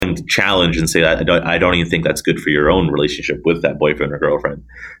going to challenge and say that I don't even think that's good for your own relationship with that boyfriend or girlfriend.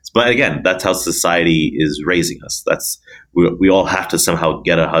 But again, that's how society is raising us. We all have to somehow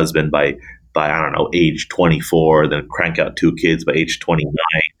get a husband by I don't know, age 24, then crank out 2 kids by age 29,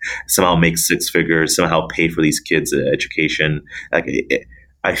 somehow make 6 figures, somehow pay for these kids' education.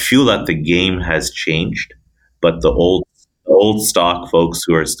 I feel that the game has changed, but the old stock folks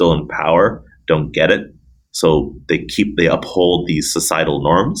who are still in power don't get it. So they uphold these societal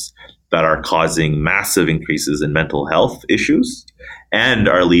norms that are causing massive increases in mental health issues and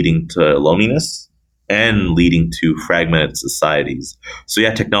are leading to loneliness and leading to fragmented societies. So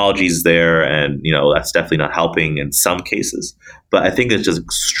yeah, technology is there, and that's definitely not helping in some cases. But I think it's just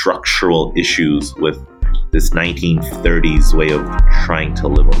structural issues with this 1930s way of trying to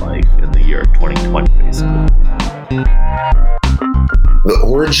live a life in the year 2020, basically. The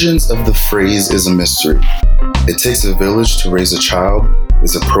origins of the phrase is a mystery. It takes a village to raise a child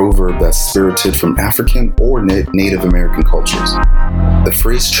is a proverb that's spirited from African or Native American cultures. The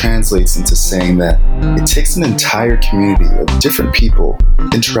phrase translates into saying that it takes an entire community of different people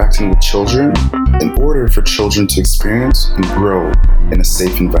interacting with children in order for children to experience and grow in a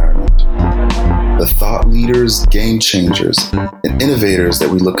safe environment. The thought leaders, game changers, and innovators that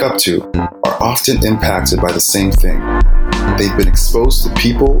we look up to are often impacted by the same thing. They've been exposed to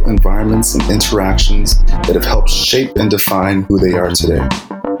people, environments, and interactions that have helped shape and define who they are today.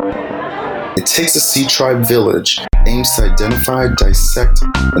 It Takes a Sea Tribe Village aims to identify, dissect,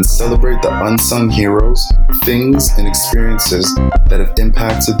 and celebrate the unsung heroes, things, and experiences that have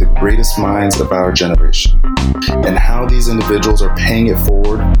impacted the greatest minds of our generation, and how these individuals are paying it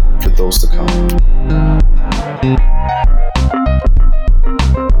forward for those to come.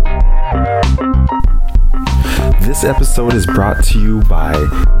 This episode is brought to you by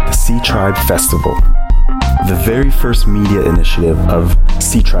the Sea Tribe Festival, the very first media initiative of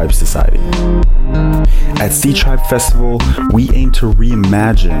Sea Tribe Society. At Sea Tribe Festival, we aim to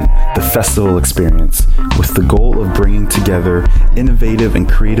reimagine the festival experience with the goal of bringing together innovative and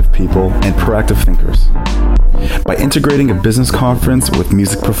creative people and proactive thinkers. By integrating a business conference with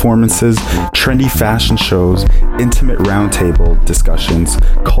music performances, trendy fashion shows, intimate roundtable discussions,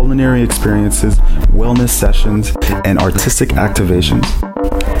 culinary experiences, wellness sessions, and artistic activations,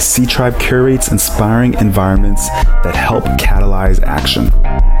 Sea Tribe curates inspiring environments that help catalyze action.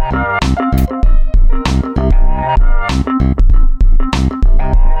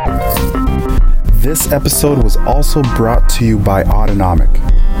 This episode was also brought to you by Autonomic.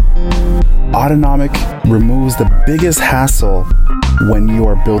 Autonomic removes the biggest hassle when you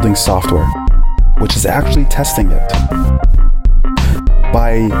are building software, which is actually testing it.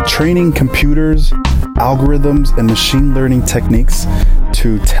 By training computers, algorithms, and machine learning techniques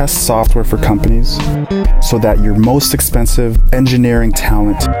to test software for companies so that your most expensive engineering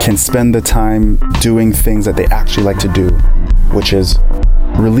talent can spend the time doing things that they actually like to do, which is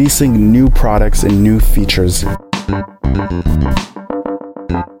releasing new products and new features.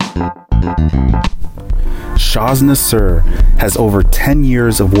 Shaz Nasser has over 10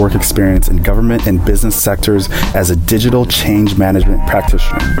 years of work experience in government and business sectors as a digital change management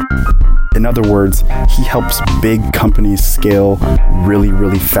practitioner. In other words, he helps big companies scale really,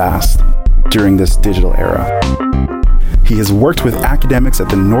 really fast during this digital era. He has worked with academics at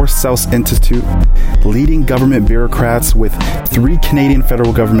the North-South Institute, leading government bureaucrats with 3 Canadian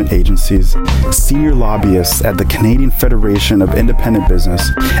federal government agencies, senior lobbyists at the Canadian Federation of Independent Business,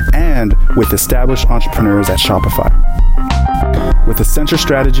 and with established entrepreneurs at Shopify. With a center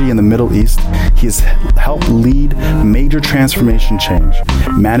strategy in the Middle East, he has helped lead major transformation change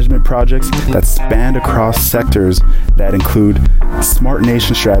management projects that span across sectors that include smart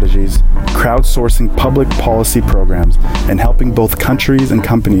nation strategies, crowdsourcing public policy programs, and helping both countries and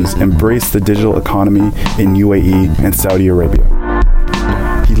companies embrace the digital economy in UAE and Saudi Arabia.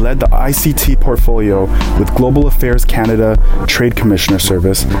 He led the ICT portfolio with Global Affairs Canada Trade Commissioner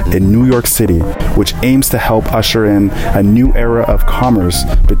Service in New York City, which aims to help usher in a new era of commerce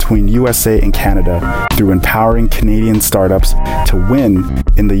between USA and Canada through empowering Canadian startups to win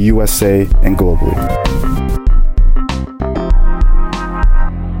in the USA and globally.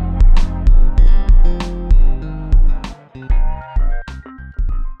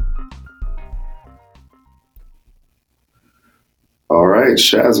 All right,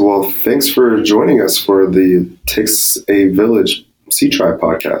 Shaz. Well, thanks for joining us for the Takes a Village Sea Tribe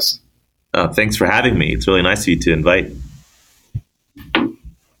podcast. Thanks for having me. It's really nice of you to invite.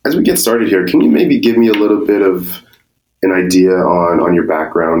 As we get started here, can you maybe give me a little bit of an idea on your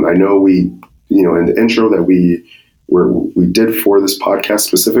background? I know in the intro that we did for this podcast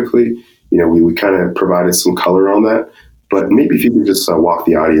specifically, we kind of provided some color on that. But maybe if you could just walk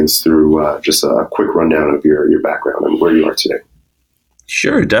the audience through just a quick rundown of your background and where you are today.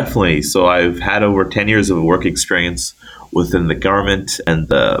 Sure, definitely. So I've had over 10 years of work experience within the government and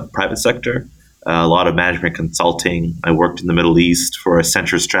the private sector, a lot of management consulting. I worked in the Middle East for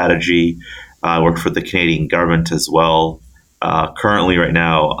Accenture Strategy. I worked for the Canadian government as well. Currently, right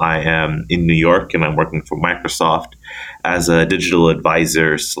now, I am in New York and I'm working for Microsoft as a digital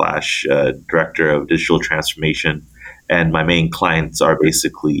advisor slash director of digital transformation. And my main clients are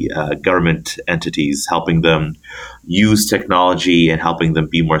basically government entities, helping them use technology and helping them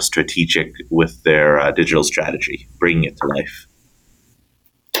be more strategic with their digital strategy, bringing it to life.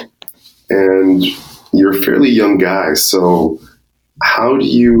 And you're a fairly young guy, so how do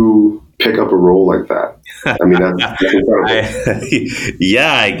you pick up a role like that? I mean, that's incredible.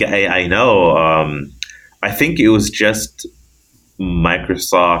 I know. I think it was just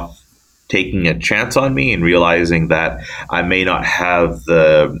Microsoft taking a chance on me and realizing that I may not have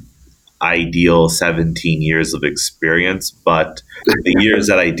the ideal 17 years of experience, but the years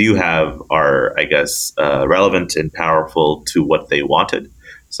that I do have are, I guess, relevant and powerful to what they wanted.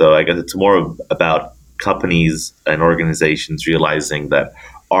 So I guess it's more about companies and organizations realizing that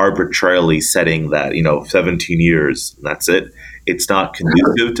arbitrarily setting that, 17 years, and that's it. It's not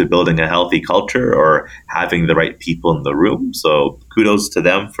conducive to building a healthy culture or having the right people in the room. So kudos to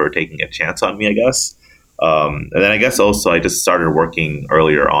them for taking a chance on me, I guess. And then I guess also I just started working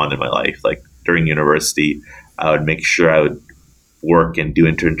earlier on in my life. Like during university, I would make sure I would work and do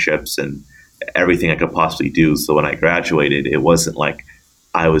internships and everything I could possibly do. So when I graduated, it wasn't like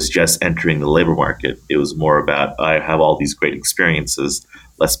I was just entering the labor market. It was more about, I have all these great experiences.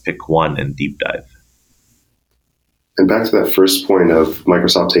 Let's pick one and deep dive. And back to that first point of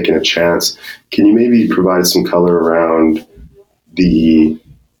Microsoft taking a chance, can you maybe provide some color around the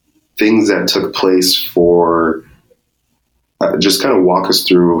things that took place for, just kind of walk us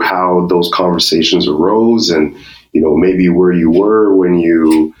through how those conversations arose and, maybe where you were when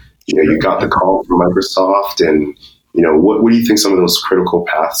you got the call from Microsoft and, what do you think some of those critical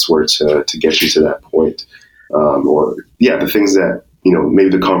paths were to get you to that point? The things that, maybe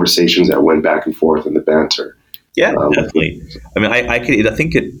the conversations that went back and forth and the banter. Yeah, definitely. I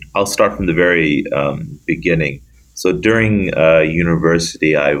mean, I'll start from the very beginning. So during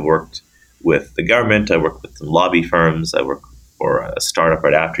university, I worked with the government. I worked with some lobby firms. I worked for a startup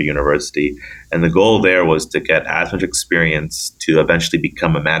right after university. And the goal there was to get as much experience to eventually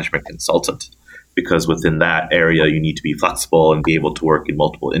become a management consultant. Because within that area, you need to be flexible and be able to work in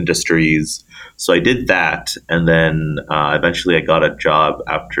multiple industries. So I did that. And then eventually I got a job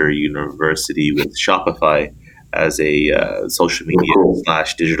after university with Shopify as a social media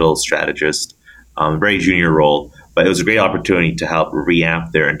 / digital strategist, very junior role. But it was a great opportunity to help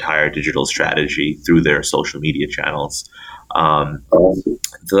reamp their entire digital strategy through their social media channels.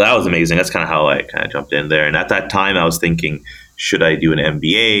 So that was amazing. That's kind of how I kind of jumped in there. And at that time, I was thinking, should I do an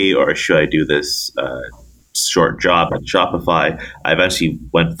MBA or should I do this short job at Shopify? I eventually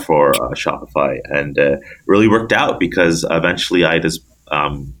went for Shopify and really worked out because eventually I just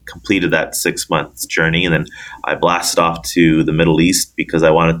completed that 6 months journey. And then I blasted off to the Middle East because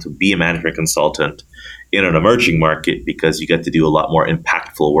I wanted to be a management consultant in an emerging market because you get to do a lot more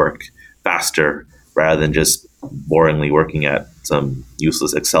impactful work faster rather than just boringly working at some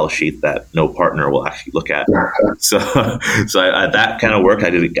useless Excel sheet that no partner will actually look at. So that kind of work, I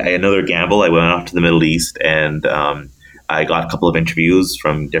did another gamble. I went off to the Middle East and I got a couple of interviews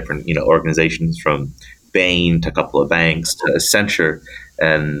from different organizations, from Bain to a couple of banks to Accenture.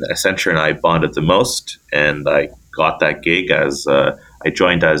 And Accenture and I bonded the most, and I got that gig as I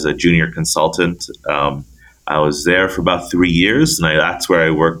joined as a junior consultant. I was there for about 3 years, and that's where I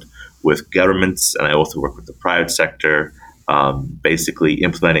worked with governments, and I also worked with the private sector, basically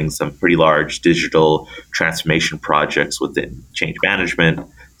implementing some pretty large digital transformation projects within change management.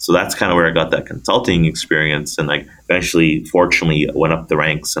 So that's kind of where I got that consulting experience, and I eventually, fortunately, went up the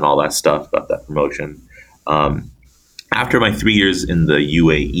ranks and all that stuff, got that promotion. After my 3 years in the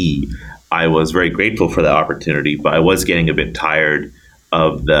UAE, I was very grateful for that opportunity, but I was getting a bit tired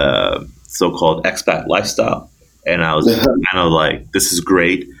of the so-called expat lifestyle. And I was kind of like, this is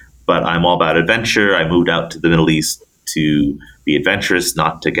great, but I'm all about adventure. I moved out to the Middle East to be adventurous,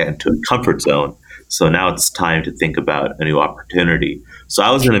 not to get into a comfort zone. So now it's time to think about a new opportunity. So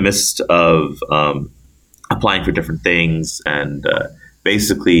I was in the midst of applying for different things and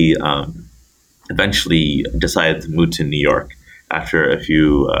basically eventually decided to move to New York after a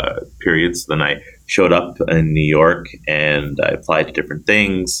few periods. Then I showed up in New York and I applied to different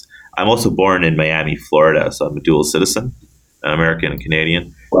things. I'm also born in Miami, Florida, so I'm a dual citizen. American and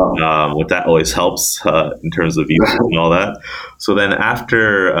Canadian. Wow. What that always helps in terms of views and all that. So then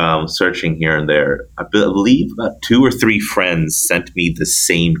after searching here and there, I believe about 2 or 3 friends sent me the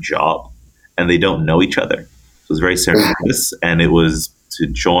same job, and they don't know each other. So it was very serendipitous, and it was to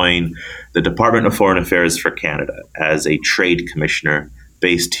join the Department of Foreign Affairs for Canada as a trade commissioner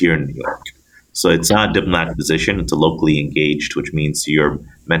based here in New York. So it's not a diplomatic position, it's a locally engaged, which means you're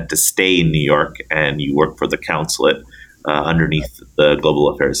meant to stay in New York and you work for the consulate underneath the Global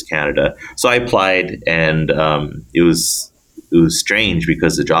Affairs Canada. So I applied, and it was strange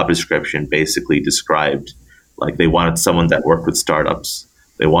because the job description basically described like they wanted someone that worked with startups,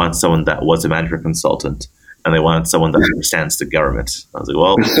 they wanted someone that was a management consultant, and they wanted someone that understands the government. I was like,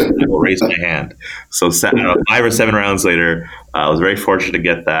 well, I will raise my hand. So 5 or 7 rounds later, I was very fortunate to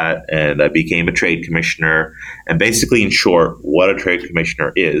get that, and I became a trade commissioner. And basically, in short, what a trade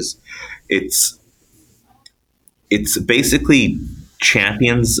commissioner is, it's basically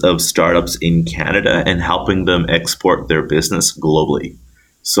champions of startups in Canada and helping them export their business globally.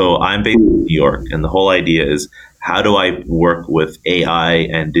 So I'm based in New York, and the whole idea is, how do I work with AI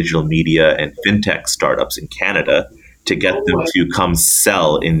and digital media and fintech startups in Canada to get them to come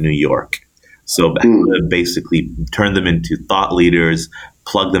sell in New York? So basically turn them into thought leaders,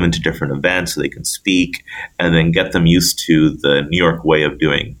 plug them into different events so they can speak, and then get them used to the New York way of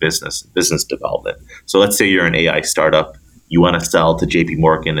doing business development. So let's say you're an AI startup, you want to sell to JP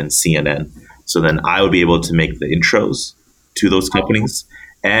Morgan and CNN. So then I would be able to make the intros to those companies,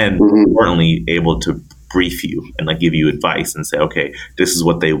 and importantly, able to brief you and like give you advice and say, okay, this is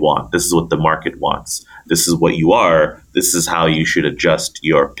what they want. This is what the market wants. This is what you are. This is how you should adjust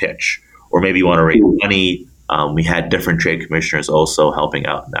your pitch. Or maybe you want to raise money. We had different trade commissioners also helping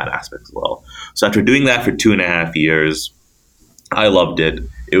out in that aspect as well. So after doing that for 2.5 years, I loved it.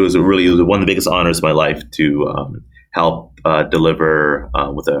 It was one of the biggest honors of my life to help deliver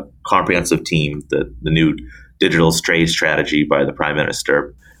with a comprehensive team the new digital trade strategy by the Prime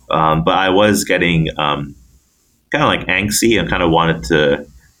Minister. But I was getting kind of like angsty and kind of wanted to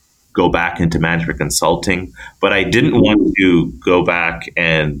go back into management consulting, but I didn't want to go back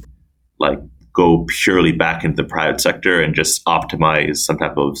and like go purely back into the private sector and just optimize some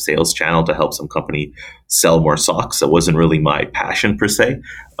type of sales channel to help some company sell more socks. That wasn't really my passion per se.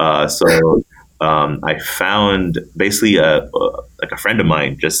 So I found basically like a friend of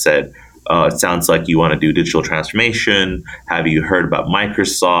mine just said, it sounds like you want to do digital transformation. Have you heard about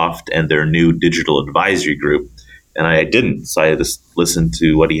Microsoft and their new digital advisory group? And I didn't. So I just listened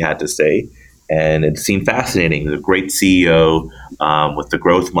to what he had to say. And it seemed fascinating. He's a great CEO with the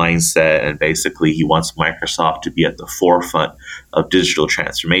growth mindset. And basically, he wants Microsoft to be at the forefront of digital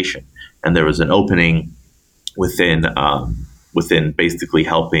transformation. And there was an opening within basically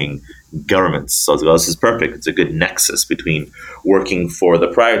helping governments. So this is perfect. It's a good nexus between working for the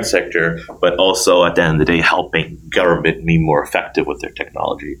private sector, but also at the end of the day, helping government be more effective with their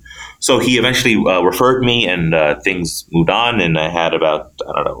technology. So he eventually referred me, and things moved on, and I had about,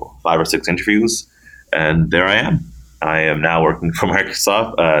 5 or 6 interviews, and there I am. I am now working for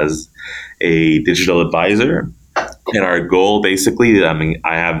Microsoft as a digital advisor. And our goal, basically,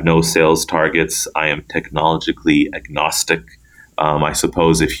 I have no sales targets. I am technologically agnostic. I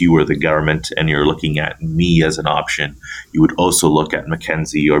suppose if you were the government and you're looking at me as an option, you would also look at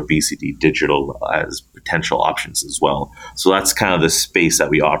McKinsey or BCD Digital as potential options as well. So that's kind of the space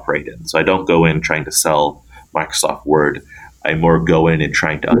that we operate in. So I don't go in trying to sell Microsoft Word. I more go in and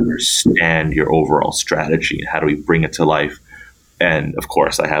trying to understand your overall strategy and how do we bring it to life. And of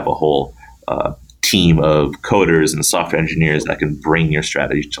course, I have a whole team of coders and software engineers that can bring your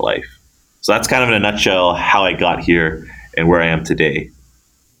strategy to life. So that's kind of in a nutshell how I got here and where I am today.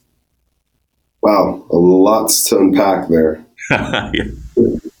 Wow, lots to unpack there. Yeah.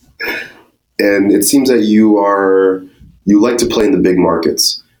 And it seems that you like to play in the big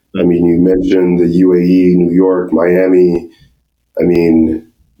markets. I mean, you mentioned the UAE, New York, Miami. I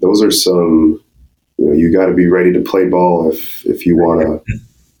mean, those are some, you got to be ready to play ball if you want to,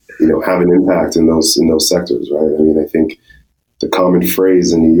 have an impact in those sectors, right? I mean, I think the common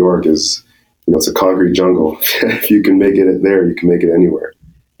phrase in New York is, it's a concrete jungle. If you can make it there, you can make it anywhere.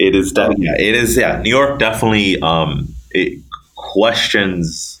 It is definitely, New York definitely, it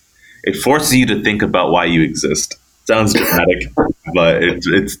forces you to think about why you exist. Sounds dramatic, but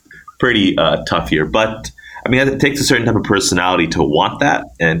it's pretty tough here. But I mean, it takes a certain type of personality to want that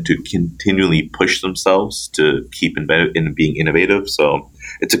and to continually push themselves to keep in being innovative. So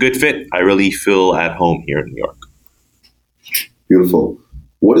it's a good fit. I really feel at home here in New York. Beautiful.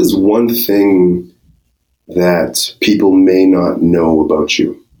 What is one thing that people may not know about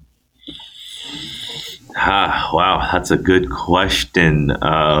you? Wow, that's a good question.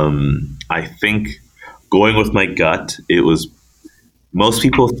 I think going with my gut, it was most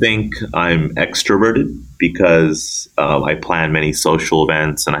people think I'm extroverted because I plan many social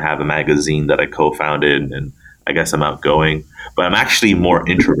events and I have a magazine that I co-founded, and I guess I'm outgoing. But I'm actually more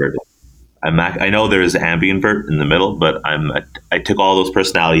introverted. I know there's ambivert in the middle, but I took all those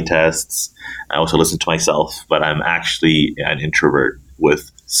personality tests. I also listened to myself, but I'm actually an introvert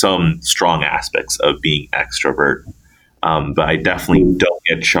with some strong aspects of being extrovert. But I definitely don't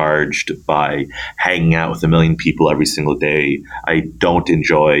get charged by hanging out with a million people every single day. I don't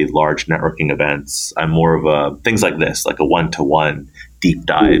enjoy large networking events. I'm more of a things like this, like a one-to-one deep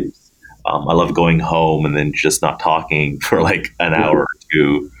dive. I love going home and then just not talking for like an hour or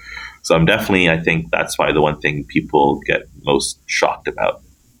two. So I'm definitely, I think that's why the one thing people get most shocked about.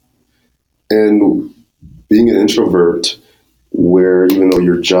 And being an introvert, where even though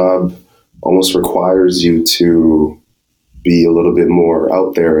your job almost requires you to be a little bit more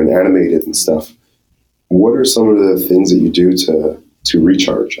out there and animated and stuff, what are some of the things that you do to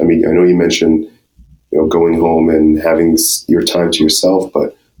recharge? I mean, I know you mentioned going home and having your time to yourself,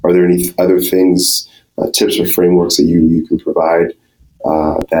 but are there any other things, tips or frameworks that you can provide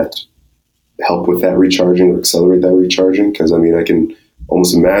that help with that recharging or accelerate that recharging? Because I mean, I can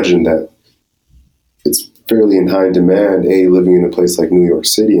almost imagine that it's fairly in high demand, living in a place like New York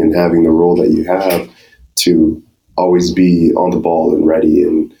City and having the role that you have to always be on the ball and ready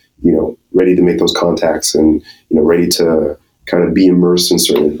and, ready to make those contacts and, ready to kind of be immersed in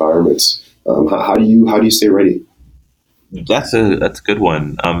certain environments. How do you stay ready? That's a good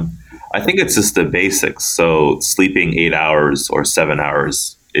one. I think it's just the basics. So sleeping 8 hours or 7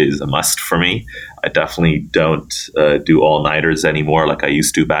 hours is a must for me. I definitely don't do all nighters anymore like I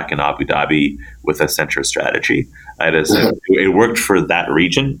used to back in Abu Dhabi with a center strategy. It worked for that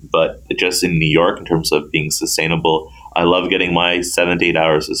region, but just in New York, in terms of being sustainable, I love getting my 7 to 8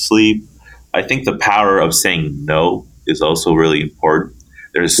 hours of sleep. I think the power of saying no is also really important.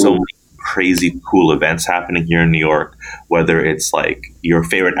 There's so many crazy cool events happening here in New York, whether it's like your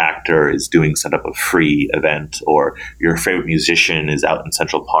favorite actor is doing set up a free event or your favorite musician is out in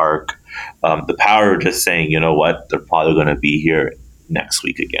Central Park. The power of just saying, you know what, they're probably going to be here next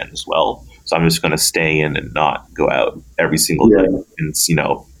week again as well. So I'm just going to stay in and not go out every single day. And,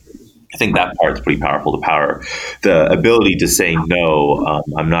 I think that part's pretty powerful. The ability to say no.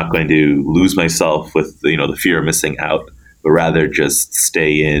 I'm not going to lose myself with the fear of missing out, but rather just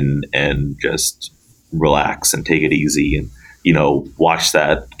stay in and just relax and take it easy and, watch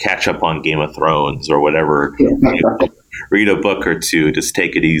that, catch up on Game of Thrones or whatever, read a book or two, just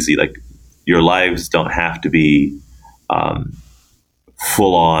take it easy. Like your lives don't have to be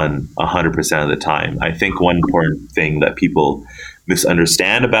full on 100% of the time. I think one important thing that people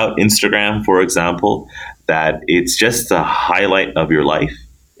misunderstand about Instagram, for example, that it's just a highlight of your life.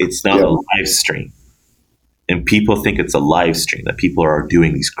 It's not a live stream. And people think it's a live stream, that people are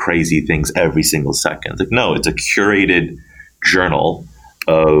doing these crazy things every single second. Like, no, it's a curated journal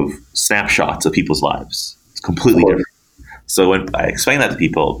of snapshots of people's lives. It's completely different. So when I explain that to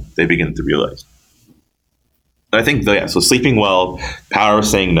people, they begin to realize. I think, so sleeping well, power of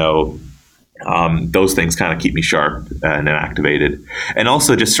saying no, those things kind of keep me sharp and activated. And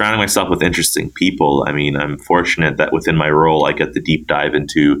also just surrounding myself with interesting people. I mean, I'm fortunate that within my role, I get to deep dive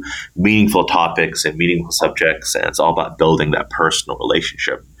into meaningful topics and meaningful subjects. And it's all about building that personal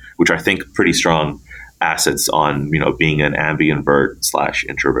relationship, which I think pretty strong assets on, being an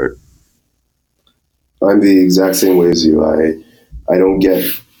ambivert/introvert. I'm the exact same way as you. I don't get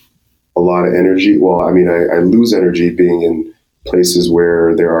a lot of energy. Well, I mean, I lose energy being in places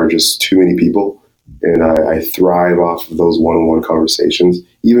where there are just too many people, and I thrive off of those one-on-one conversations.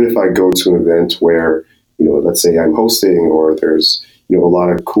 Even if I go to an event where, let's say I'm hosting or there's, a lot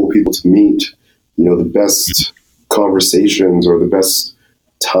of cool people to meet, the best conversations or the best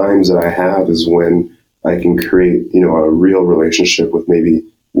times that I have is when I can create, a real relationship with maybe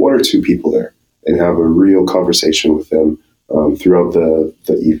one or two people there and have a real conversation with them throughout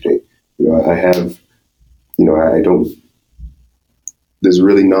the evening. I have, I don't, there's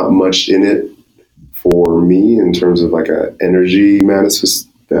really not much in it for me in terms of like a energy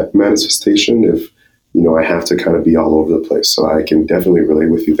manifestation if, I have to kind of be all over the place. So I can definitely relate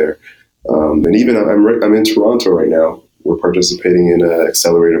with you there. And even I'm in Toronto right now. We're participating in an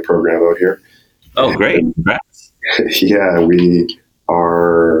accelerator program out here. Oh, great. Congrats. Yeah, we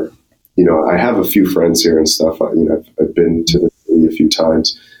are, I have a few friends here and stuff. I've been to the city a few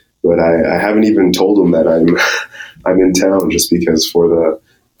times, but I haven't even told them that I'm in town, just because for the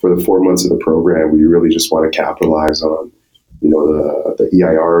 4 months of the program, we really just want to capitalize on, the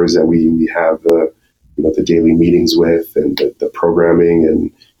EIRs that we have the the daily meetings with, and the programming,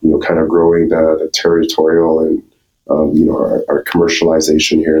 and kind of growing the territorial and our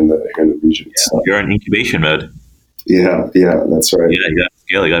commercialization here in the region. Yeah, so, you're in incubation mode. Yeah, that's right. Yeah, you got to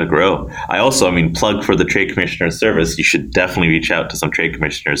scale, you got to grow. I also, plug for the Trade Commissioner Service. You should definitely reach out to some trade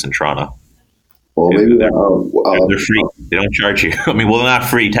commissioners in Toronto. Well, maybe they're free. They don't charge you. They're not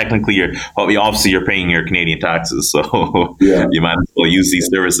free. Technically, you're paying your Canadian taxes, so yeah. You might as well use these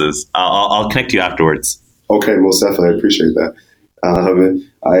services. I'll connect you afterwards. Okay, most definitely. I appreciate that.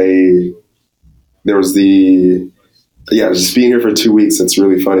 Just being here for 2 weeks. It's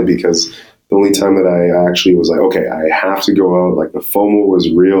really funny because the only time that I actually was like, okay, I have to go out. Like the FOMO was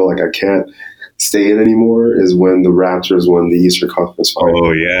real. Like I can't stay in anymore. Is when the Raptors won the Eastern Conference Final.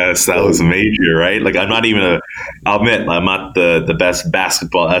 Oh yes, that was major, right? Like I'll admit I'm not the best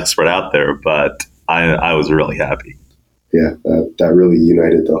basketball expert out there, but I was really happy. Yeah, that really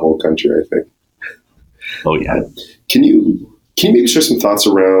united the whole country, I think. Oh yeah. Can you maybe share some thoughts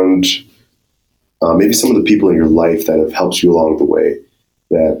around maybe some of the people in your life that have helped you along the way,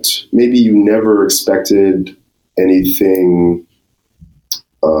 that maybe you never expected anything,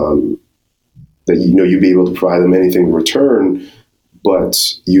 that you'd be able to provide them anything in return, but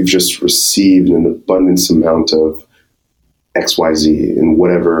you've just received an abundance amount of XYZ in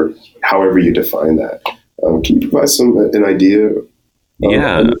however you define that. Can you provide an idea?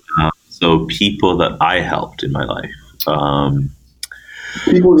 Yeah. So people that I helped in my life.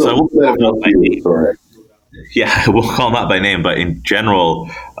 People that have helped you. Sorry. Yeah, we'll call them out by name, but in general,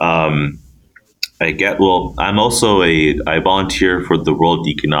 I'm also I volunteer for the World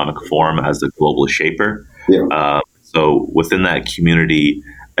Economic Forum as a global shaper. Yeah. So within that community,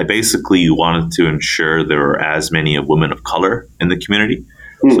 I basically wanted to ensure there were as many women of color in the community.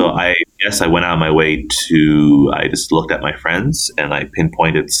 So I went out of my way I just looked at my friends and I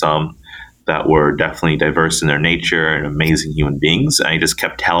pinpointed some that were definitely diverse in their nature and amazing human beings. And I just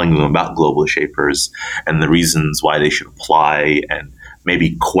kept telling them about Global Shapers and the reasons why they should apply and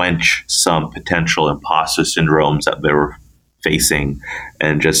maybe quench some potential imposter syndromes that they were facing,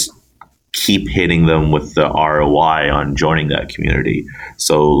 and just keep hitting them with the ROI on joining that community.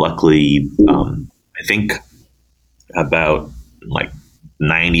 So luckily, I think about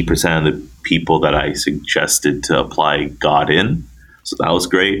 90% of the people that I suggested to apply got in. So that was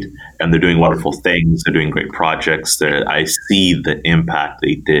great. And they're doing wonderful things. They're doing great projects. I see the impact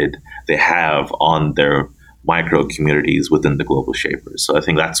they have on their micro communities within the Global Shapers. So I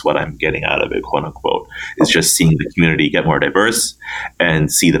think that's what I'm getting out of it, quote unquote, is just seeing the community get more diverse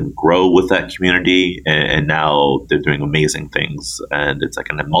and see them grow with that community. And now they're doing amazing things. And it's like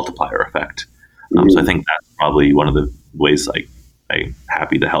a multiplier effect. So I think that's probably one of the ways I'm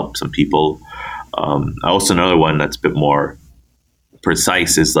happy to help some people. Also, another one that's a bit more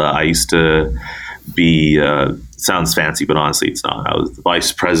precise is I used to be, sounds fancy, but honestly it's not. I was the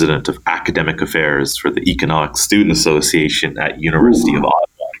vice president of academic affairs for the Economic Student Association at University of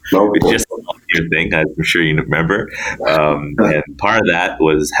Ottawa. It's just a volunteer thing, I'm sure you remember. And part of that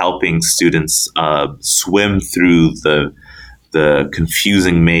was helping students swim through the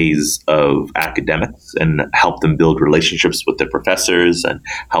confusing maze of academics and help them build relationships with their professors and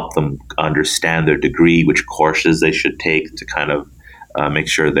help them understand their degree, which courses they should take to kind of make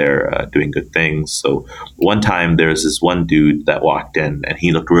sure they're doing good things. So one time there's this one dude that walked in and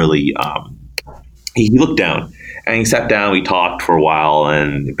he looked really, he looked down and he sat down, we talked for a while,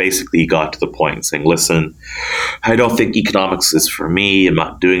 and basically he got to the point saying, listen, I don't think economics is for me. I'm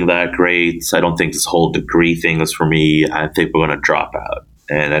not doing that great. I don't think this whole degree thing is for me. I think we're going to drop out.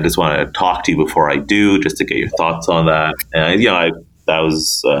 And I just want to talk to you before I do, just to get your thoughts on that. And, I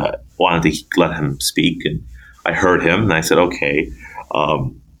wanted to let him speak, and I heard him and I said, okay,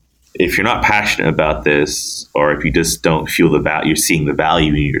 if you're not passionate about this, or if you just don't feel you're seeing the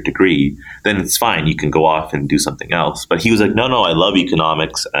value in your degree, then it's fine. You can go off and do something else. But he was like, no, I love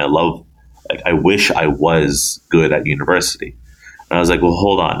economics. And I wish I was good at university. And I was like, well,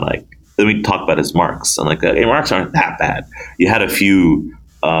 hold on. Let me talk about his marks. I'm like, hey, marks aren't that bad. You had a few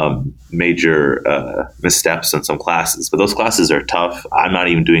major missteps in some classes, but those classes are tough. I'm not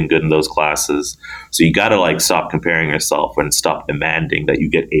even doing good in those classes. So you got to stop comparing yourself and stop demanding that you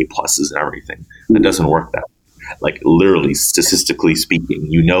get A+ in everything. It doesn't work that way. Literally, statistically speaking,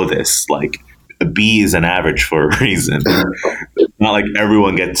 this, a B is an average for a reason. It's not like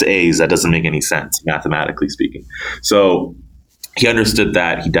everyone gets A's. That doesn't make any sense, mathematically speaking. So he understood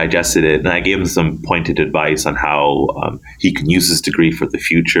that, he digested it, and I gave him some pointed advice on how he can use his degree for the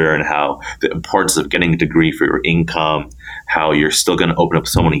future and how the importance of getting a degree for your income. how you're still going to open up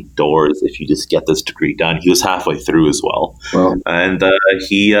so many doors if you just get this degree done. He was halfway through as well. Wow. And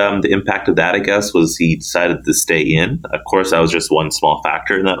the impact of that, I guess, was he decided to stay in. Of course, that was just one small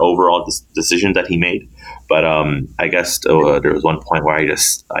factor in that overall decision that he made. But I guess there was one point where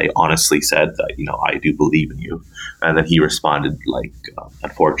I honestly said that, I do believe in you. And then he responded like,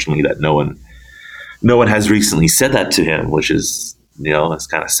 unfortunately, that no one has recently said that to him, which is, it's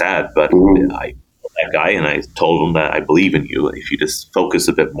kind of sad. But I that guy and I told him that I believe in you. If you just focus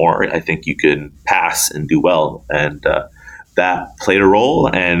a bit more, I think you can pass and do well. And that played a role,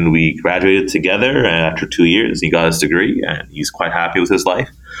 and we graduated together. And after 2 years, he got his degree, and he's quite happy with his life.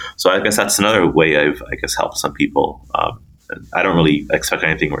 So I guess that's another way I've helped some people. I don't really expect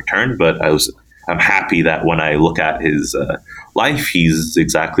anything in return, but I'm happy that when I look at his life, he's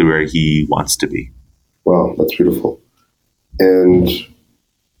exactly where he wants to be. Wow, that's beautiful. And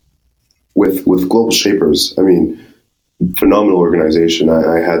with Global Shapers, I mean, phenomenal organization.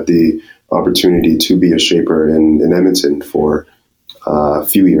 I had the opportunity to be a shaper in Edmonton for a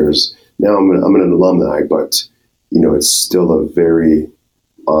few years. Now I'm an alumni, but it's still a very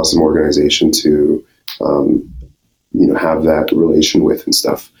awesome organization to have that relation with and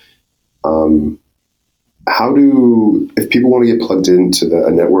stuff. If people want to get plugged into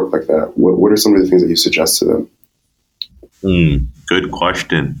a network like that, what are some of the things that you suggest to them? Good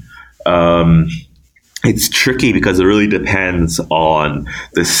question. It's tricky because it really depends on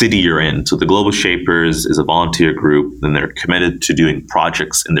the city you're in. So the Global Shapers is a volunteer group, and they're committed to doing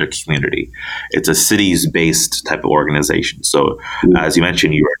projects in their community. It's a cities-based type of organization. So as you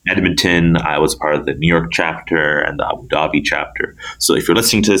mentioned, you were in Edmonton. I was part of the New York chapter and the Abu Dhabi chapter. So if you're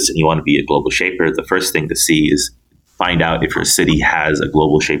listening to this and you want to be a Global Shaper, the first thing to see is find out if your city has a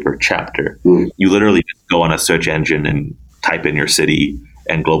Global Shaper chapter. You literally just go on a search engine and type in your city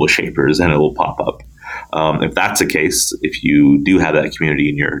and Global Shapers, and it will pop up. If that's the case, if you do have that community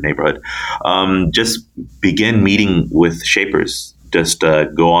in your neighborhood, just begin meeting with shapers. Just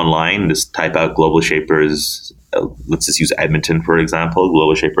go online, just type out Global Shapers. Let's just use Edmonton, for example,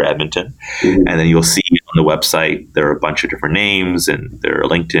 Global Shaper Edmonton. And then you'll see on the website, there are a bunch of different names and their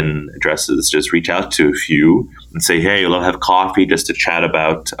LinkedIn addresses. Just reach out to a few and say, hey, let's have coffee just to chat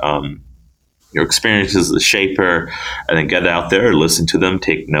about your experiences as a shaper, and then get out there, listen to them,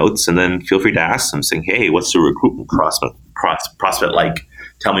 take notes, and then feel free to ask them, saying, hey, what's the recruitment prospect like?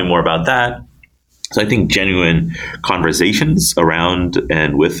 Tell me more about that. So I think genuine conversations around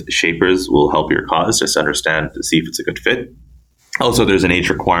and with shapers will help your cause, just understand to see if it's a good fit. Also, there's an age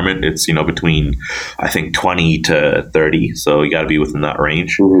requirement. It's, between, I think, 20 to 30. So you got to be within that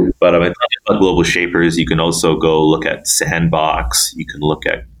range. But talking about Global Shapers, you can also go look at Sandbox. You can look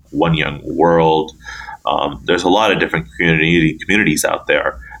at One Young World. There's a lot of different communities out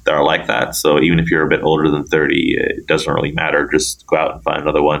there that are like that. So even if you're a bit older than 30, it doesn't really matter. Just go out and find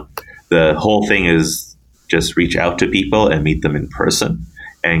another one. The whole thing is just reach out to people and meet them in person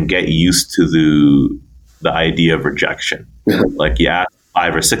and get used to the idea of rejection. Like you ask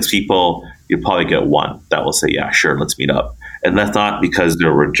 5 or 6 people, you'll probably get one that will say, yeah, sure, let's meet up. And that's not because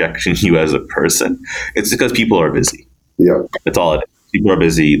they're rejecting you as a person. It's because people are busy. Yeah, that's all it is. People are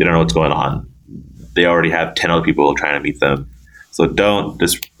busy. They don't know what's going on. They already have 10 other people trying to meet them. So don't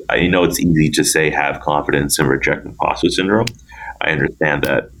just, it's easy to say have confidence and reject imposter syndrome. I understand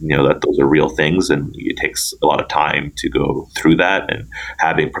that, that those are real things, and it takes a lot of time to go through that, and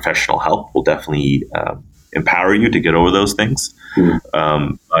having professional help will definitely empower you to get over those things.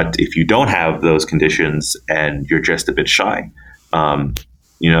 But if you don't have those conditions and you're just a bit shy,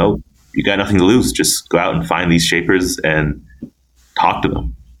 you got nothing to lose. Just go out and find these shapers and talk to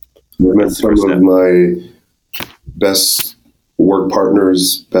them. I met some of my best work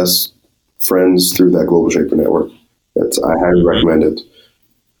partners, best friends through that Global Shaper network. I highly recommend it.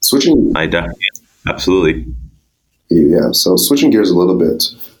 I definitely, absolutely. Yeah. So switching gears a little bit.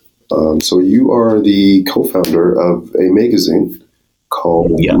 So you are the co-founder of a magazine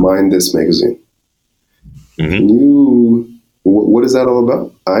called Mind This Magazine. What is that all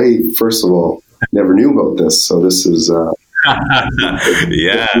about? I, first of all, never knew about this. So this is...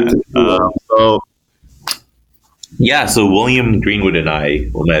 So William Greenwood and I,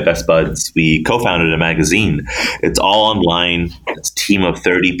 one of my best buds, we co-founded a magazine. It's all online. It's a team of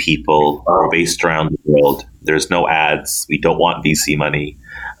 30 people. We're based around the world. There's no ads. We don't want VC money.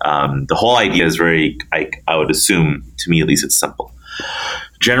 The whole idea is very, I would assume, to me at least, it's simple.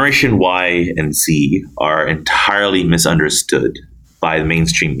 Generation Y and Z are entirely misunderstood by the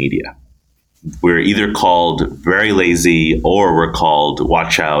mainstream media. We're either called very lazy or we're called,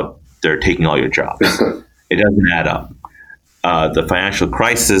 watch out, they're taking all your jobs. It doesn't add up. The financial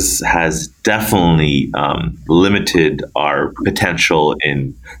crisis has definitely limited our potential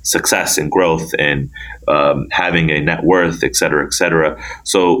in success and growth and having a net worth, et cetera, et cetera.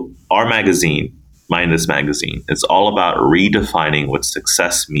 So our magazine, Mind This Magazine, is all about redefining what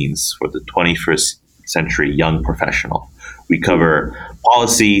success means for the 21st century young professional. We cover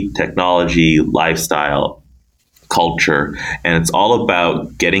policy, technology, lifestyle, culture, and it's all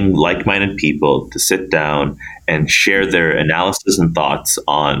about getting like-minded people to sit down and share their analysis and thoughts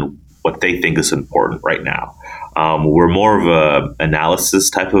on what they think is important right now. We're more of a analysis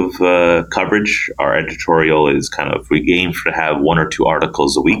type of coverage. Our editorial is we aim to have 1 or 2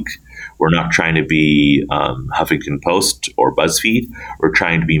 articles a week. We're not trying to be Huffington Post or BuzzFeed. We're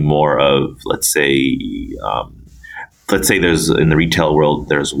trying to be more of, let's say there's, in the retail world,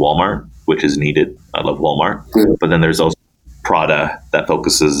 there's Walmart, which is needed. I love Walmart. But then there's also Prada that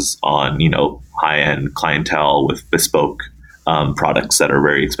focuses on, high-end clientele with bespoke products that are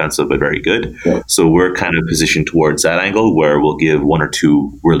very expensive but very good. Yeah. So we're kind of positioned towards that angle where we'll give 1 or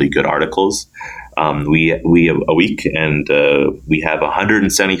 2 really good articles. We have a week, and we have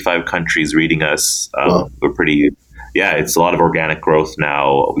 175 countries reading us. Wow. It's a lot of organic growth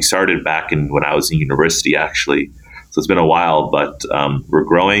now. We started back when I was in university, actually. So it's been a while, but we're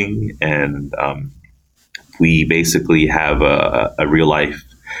growing, and we basically have a real life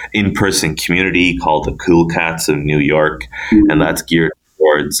in-person community called the Cool Cats of New York, and that's geared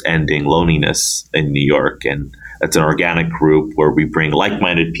towards ending loneliness in New York. And that's an organic group where we bring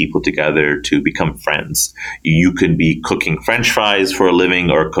like-minded people together to become friends. You could be cooking French fries for a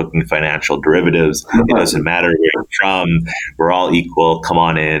living or cooking financial derivatives. It doesn't matter where you're from. We're all equal. Come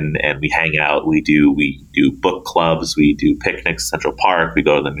on in, and we hang out. We do book clubs. We do picnics in Central Park. We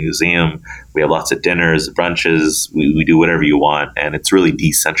go to the museum. We have lots of dinners, brunches. We do whatever you want, and it's really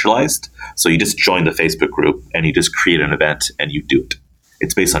decentralized. So you just join the Facebook group, and you just create an event, and you do it.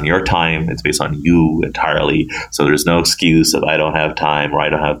 It's based on your time. It's based on you entirely. So there's no excuse of I don't have time or I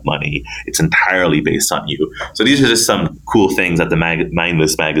don't have money. It's entirely based on you. So these are just some cool things that the Mind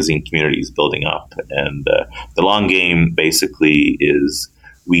This Magazine community is building up. And the long game basically is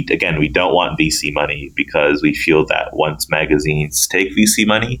we don't want VC money because we feel that once magazines take VC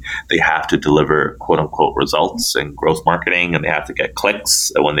money, they have to deliver quote unquote results and growth marketing, and they have to get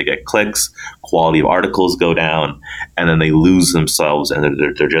clicks. And when they get clicks, quality of articles go down, and then they lose themselves, and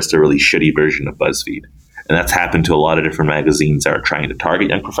they're just a really shitty version of BuzzFeed. And that's happened to a lot of different magazines that are trying to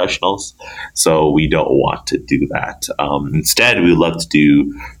target young professionals. So we don't want to do that. Instead, we love to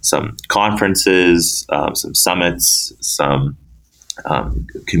do some conferences, some summits, some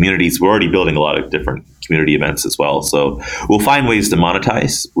communities. We're already building a lot of different community events as well. So we'll find ways to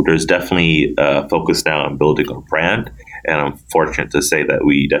monetize. There's definitely a focus now on building a brand. And I'm fortunate to say that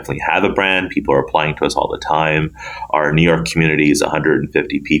we definitely have a brand. People are applying to us all the time. Our New York community is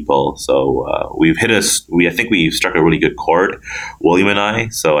 150 people. So I think we've struck a really good chord, William and I.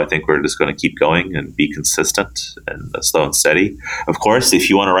 So I think we're just going to keep going and be consistent and slow and steady. Of course, if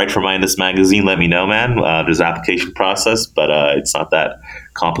you want to write for Mind This Magazine, let me know, man. There's an application process, but it's not that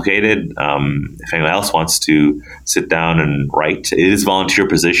complicated. If anyone else wants to sit down and write, it is a volunteer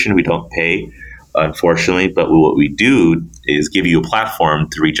position. We don't pay, unfortunately, but what we do is give you a platform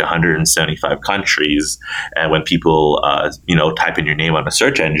to reach 175 countries. And when people, type in your name on a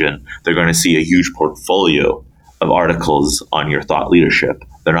search engine, they're going to see a huge portfolio of articles on your thought leadership.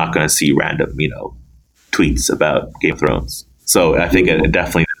 They're not going to see random, tweets about Game of Thrones. So I think it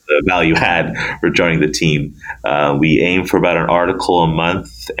definitely the value add for joining the team. We aim for about an article a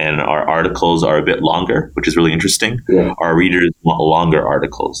month, and our articles are a bit longer, which is really interesting. Yeah. Our readers want longer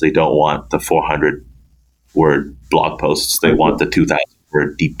articles. They don't want the 400-word blog posts. They want the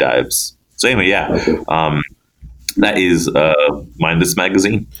 2,000-word deep dives. So anyway, that is Mind This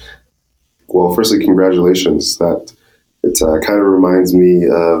Magazine. Well, firstly, congratulations. That it kind of reminds me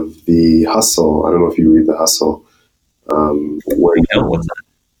of The Hustle. I don't know if you read The Hustle. What's that?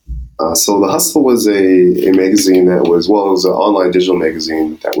 So The Hustle was a magazine that was it was an online digital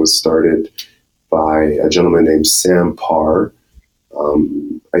magazine that was started by a gentleman named Sam Parr.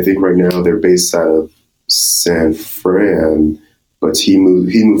 I think right now they're based out of San Fran, but he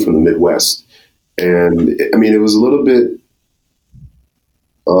moved from the Midwest. And it was a little bit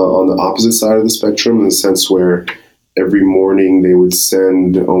on the opposite side of the spectrum, in the sense where every morning they would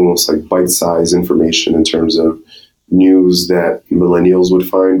send almost like bite-sized information in terms of news that millennials would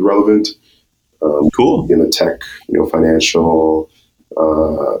find relevant. Cool. In the tech, financial,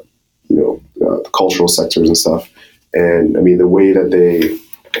 the cultural sectors and stuff. And the way that they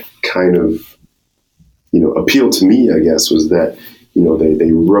kind of, appealed to me, I guess, was that,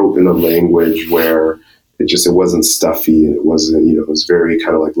 they wrote in a language where it wasn't stuffy, and it wasn't, it was very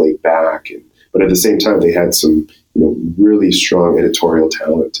kind of like laid back. But at the same time, they had some, really strong editorial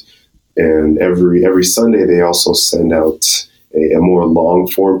talent. And every Sunday, they also send out a more long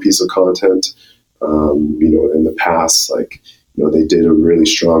form piece of content. In the past, they did a really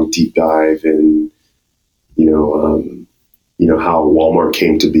strong deep dive in, how Walmart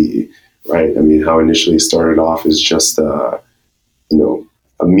came to be, right? I mean, how initially it started off as just, a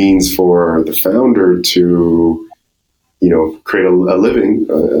means for the founder to, create a living,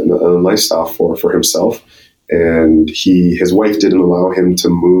 a lifestyle for himself. And his wife didn't allow him to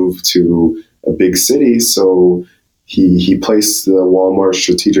move to a big city. So he placed the Walmart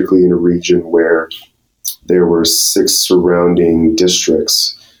strategically in a region where there were 6 surrounding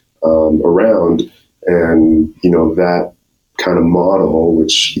districts around. And, that kind of model,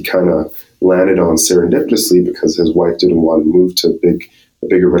 which he kind of landed on serendipitously because his wife didn't want to move to a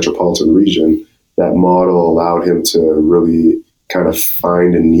bigger metropolitan region, that model allowed him to really kind of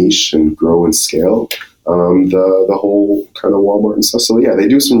find a niche and grow and scale the whole kind of Walmart and stuff. So yeah, they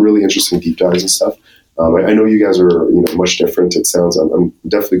do some really interesting deep dives and stuff. I know you guys are much different. It sounds. I'm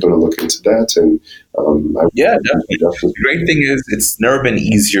definitely going to look into that. And definitely. The great thing is it's never been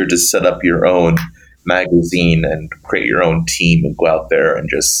easier to set up your own magazine and create your own team and go out there and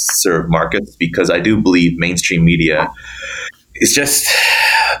just serve markets, because I do believe mainstream media is just,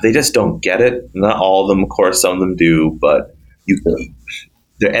 they just don't get it. Not all of them, of course, some of them do, but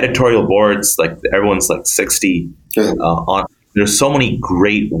their editorial boards, like everyone's like 60 on. There's so many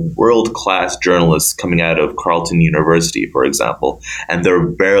great world-class journalists coming out of Carleton University, for example, and they're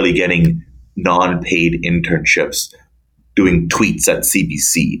barely getting non-paid internships doing tweets at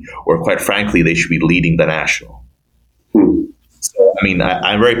CBC, or quite frankly, they should be leading the National. So, I mean,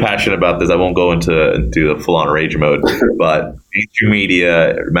 I'm very passionate about this. I won't go into a full-on rage mode, but mainstream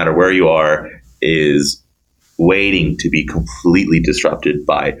media, no matter where you are, is waiting to be completely disrupted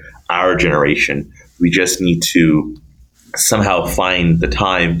by our generation. We just need to somehow find the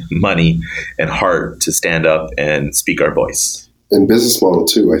time, money, and heart to stand up and speak our voice. And business model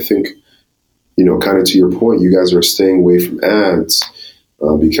too. I think, kind of to your point, you guys are staying away from ads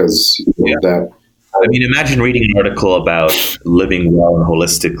because that. I mean, imagine reading an article about living well and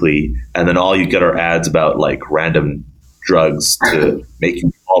holistically, and then all you get are ads about like random drugs to make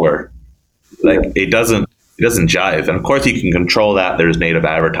you taller. It doesn't jive. And of course, you can control that. There's native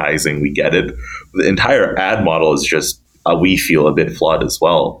advertising. We get it. The entire ad model is just, we feel, a bit flawed as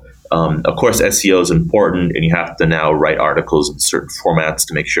well. Of course, SEO is important, and you have to now write articles in certain formats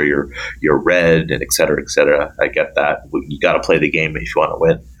to make sure you're read, and et cetera, et cetera. I get that. You got to play the game if you want to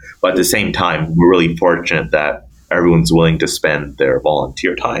win. But at the same time, we're really fortunate that everyone's willing to spend their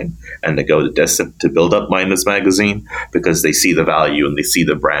volunteer time and to go the distance to build up Mindless Magazine, because they see the value and they see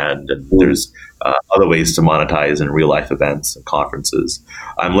the brand, and there's other ways to monetize in real life events and conferences.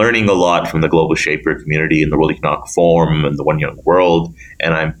 I'm learning a lot from the Global Shaper community and the World Economic Forum and the One Young World,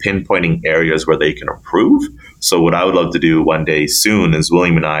 and I'm pinpointing areas where they can improve. So what I would love to do one day soon is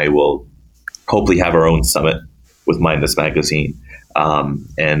William and I will hopefully have our own summit with Mindless Magazine.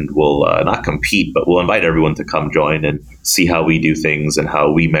 And we'll not compete, but we'll invite everyone to come join and see how we do things and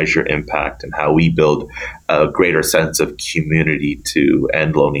how we measure impact and how we build a greater sense of community to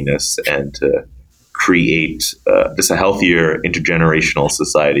end loneliness and to create just a healthier intergenerational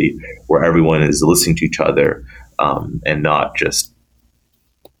society where everyone is listening to each other and not just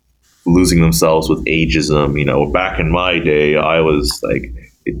losing themselves with ageism. Back in my day, I was like,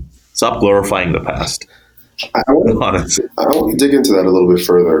 stop glorifying the past. I want to dig into that a little bit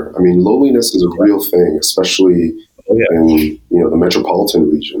further. I mean, loneliness is a real thing, especially in the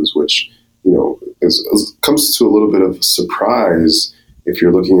metropolitan regions, which comes to a little bit of a surprise if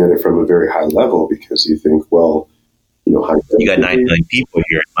you're looking at it from a very high level, because you think, well, you got 9 million people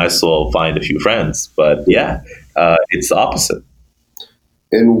here, I might as well find a few friends. But it's the opposite.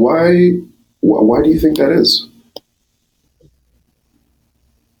 And why do you think that is?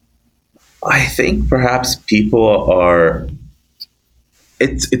 I think perhaps people are.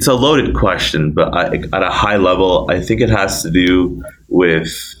 It's a loaded question, but at a high level, I think it has to do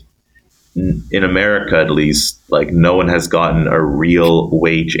with, in America at least, like no one has gotten a real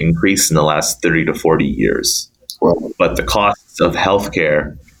wage increase in the last 30 to 40 years. Wow. But the costs of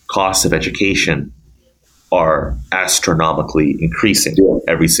healthcare, costs of education are astronomically increasing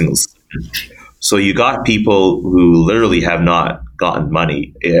every single second. So you got people who literally have not gotten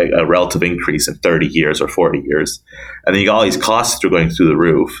money, a relative increase in 30 years or 40 years. And then you got all these costs that are going through the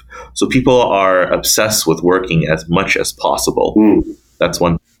roof. So people are obsessed with working as much as possible. That's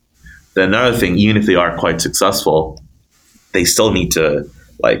one. Then another thing, even if they are quite successful, they still need to,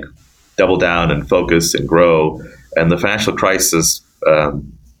 double down and focus and grow. And the financial crisis,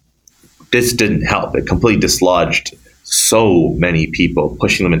 this didn't help. It completely dislodged so many people,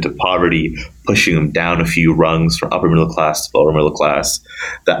 pushing them into poverty, pushing them down a few rungs from upper middle class to lower middle class,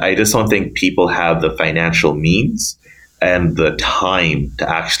 that I just don't think people have the financial means and the time to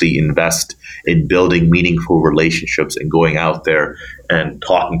actually invest in building meaningful relationships and going out there and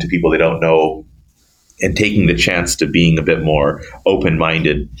talking to people they don't know and taking the chance to being a bit more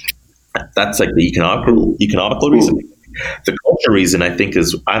open-minded. That's like the economical reason. The culture reason, I think,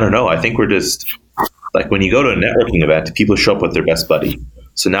 is, I don't know, I think we're just, like when you go to a networking event, people show up with their best buddy.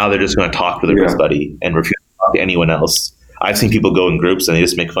 So now they're just going to talk to their best buddy and refuse to talk to anyone else. I've seen people go in groups and they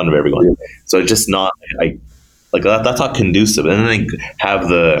just make fun of everyone. Yeah. So it's just not, that's not conducive. And then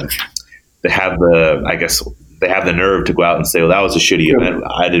they have the nerve to go out and say, well, that was a shitty event.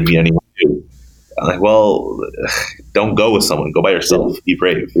 I didn't meet anyone to. I'm like, well, don't go with someone. Go by yourself. Be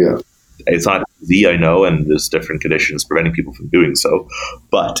brave. Yeah. It's not easy, I know, and there's different conditions preventing people from doing so.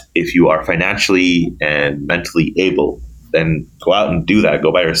 But if you are financially and mentally able, then go out and do that.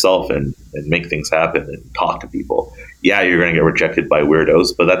 Go by yourself and make things happen and talk to people. Yeah, you're going to get rejected by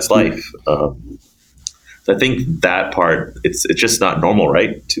weirdos, but that's life. So I think that part, it's just not normal,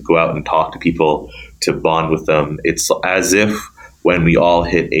 right? To go out and talk to people, to bond with them. It's as if when we all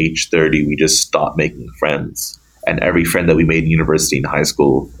hit age 30, we just stop making friends. And every friend that we made in university and high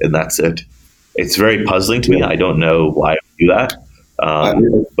school, and that's it. It's very puzzling to me. I don't know why we do that,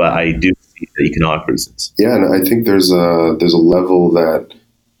 but I do see the economic reasons. Yeah, and I think there's a level that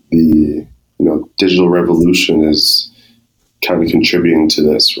the digital revolution is kind of contributing to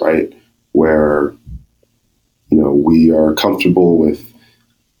this, right? Where we are comfortable with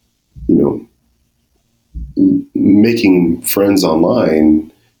making friends online.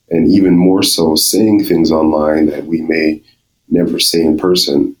 And even more so, saying things online that we may never say in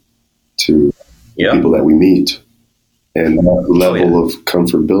person to people that we meet. And that level of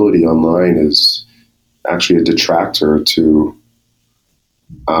comfortability online is actually a detractor to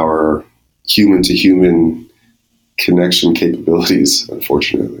our human-to-human connection capabilities,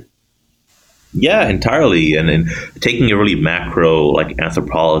 unfortunately. Yeah, entirely. And taking a really macro,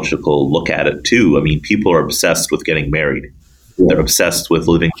 anthropological look at it, too. I mean, people are obsessed with getting married. They're obsessed with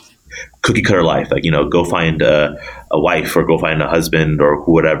living cookie cutter life. Go find a wife or go find a husband or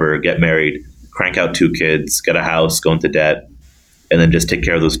whatever, get married, crank out 2 kids, get a house, go into debt, and then just take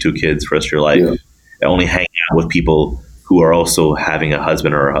care of those 2 kids for the rest of your life. Yeah. And only hang out with people who are also having a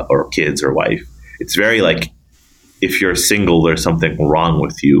husband or kids or wife. It's very if you're single, there's something wrong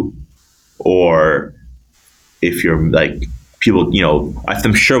with you. Or if you're people,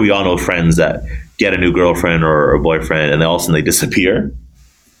 I'm sure we all know friends that get a new girlfriend or a boyfriend and then all of a sudden they disappear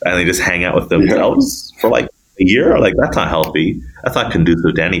and they just hang out with themselves for a year. That's not healthy. That's not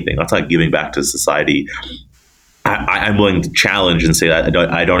conducive to anything. That's not giving back to society. I'm willing to challenge and say that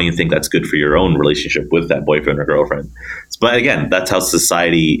I don't even think that's good for your own relationship with that boyfriend or girlfriend. But again, that's how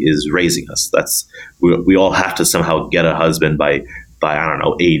society is raising us. We all have to somehow get a husband by I don't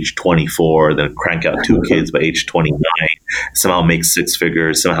know, age 24, then crank out 2 kids by age 29, somehow make 6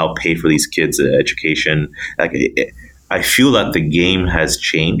 figures, somehow pay for these kids' education. I feel that the game has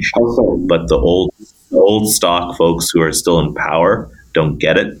changed, but the old stock folks who are still in power don't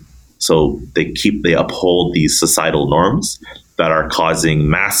get it. So they uphold these societal norms that are causing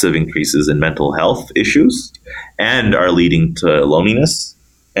massive increases in mental health issues and are leading to loneliness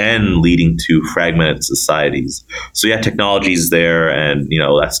and leading to fragmented societies. So technology is there, and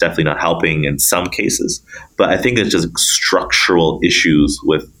that's definitely not helping in some cases. But I think it's just structural issues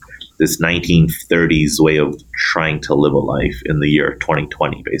with this 1930s way of trying to live a life in the year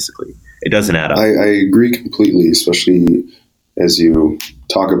 2020. Basically, it doesn't add up. I agree completely, especially as you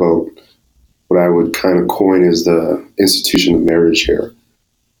talk about what I would kind of coin as the institution of marriage here.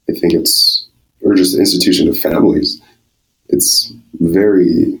 I think or just the institution of families. It's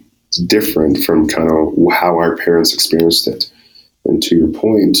very different from kind of how our parents experienced it. And to your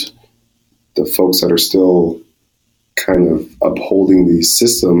point, the folks that are still kind of upholding these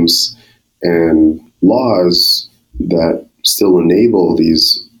systems and laws that still enable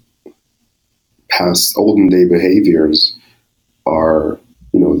these past olden day behaviors are,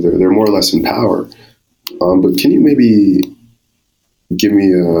 they're more or less in power. But can you maybe give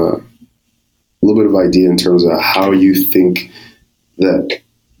me a little bit of idea in terms of how you think that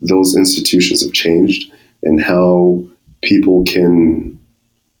those institutions have changed and how people can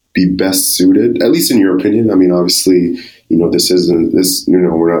be best suited, at least in your opinion? I mean, obviously,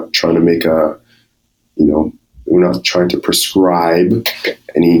 we're not trying to make we're not trying to prescribe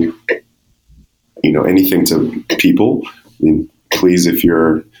anything to people. I mean, please, if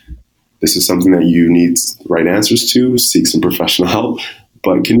you're this is something that you need right answers to, seek some professional help.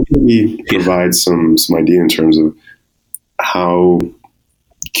 But can you maybe provide some idea in terms of how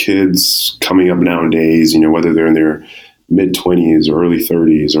kids coming up nowadays, whether they're in their mid-20s or early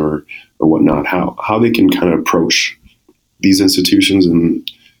 30s or whatnot, how they can kind of approach these institutions and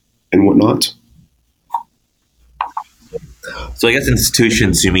whatnot? So I guess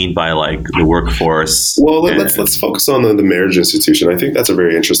institutions you mean by like the workforce? Well, let's focus on the marriage institution. I think that's a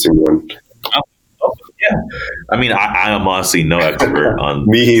very interesting one. Yeah, I mean, I am honestly no expert on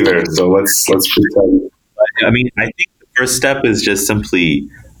me either. So let's pretend. I mean, I think the first step is just simply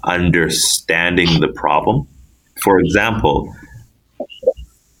understanding the problem. For example,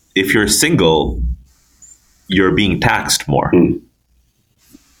 if you're single, you're being taxed more.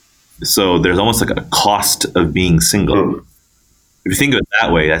 So there's almost like a cost of being single. If you think of it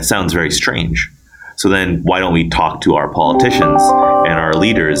that way, that sounds very strange. So then why don't we talk to our politicians and our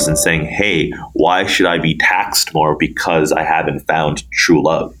leaders and saying, hey, why should I be taxed more because I haven't found true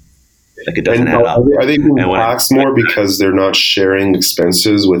love? Like it doesn't add up. Are they being taxed more because they're not sharing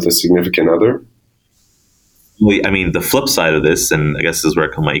expenses with a significant other? I mean, the flip side of this, and I guess this is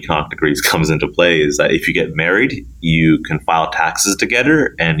where my economic degrees comes into play, is that if you get married, you can file taxes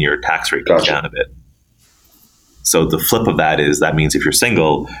together and your tax rate goes down a bit. So the flip of that means if you're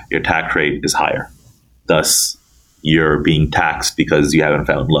single, your tax rate is higher. Thus, you're being taxed because you haven't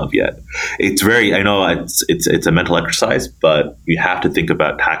found love yet. It's I know it's a mental exercise, but you have to think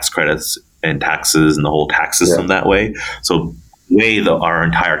about tax credits and taxes and the whole tax system that way. So the way our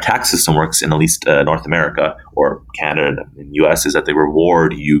entire tax system works in at least North America or Canada and US is that they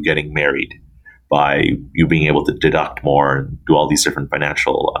reward you getting married by you being able to deduct more and do all these different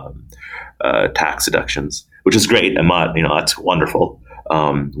financial tax deductions, which is great. I'm not, that's wonderful.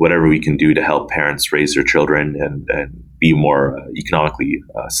 Whatever we can do to help parents raise their children and be more economically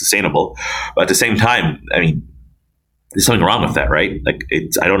sustainable. But at the same time, I mean, there's something wrong with that, right? Like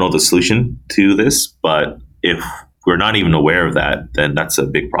I don't know the solution to this, but if we're not even aware of that, then that's a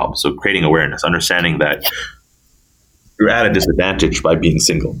big problem. So creating awareness, understanding that you're at a disadvantage by being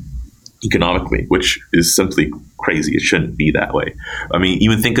single economically, which is simply crazy. It shouldn't be that way. I mean,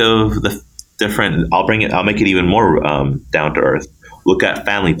 even think of the different, I'll make it even more down to earth. Look at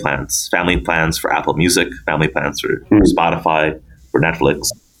family plans for Apple Music, family plans for Spotify, for Netflix.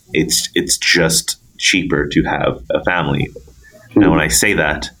 It's just cheaper to have a family. Now, when I say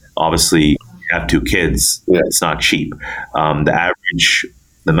that, obviously, you have 2 kids. It's not cheap. The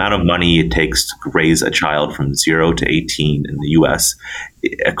amount of money it takes to raise a child from 0 to 18 in the U.S.,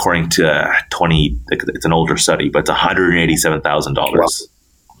 according to it's an older study, but it's $187,000. Wow.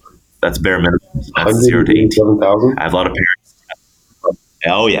 That's bare minimum. That's 0 to 18. I have a lot of parents.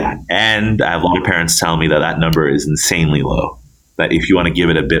 Oh yeah, and I have a lot of parents telling me that number is insanely low. That if you want to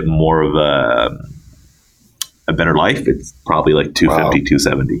give it a bit more of a better life, it's probably like $250,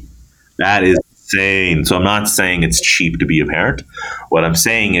 $270. That is insane. So I'm not saying it's cheap to be a parent. What I'm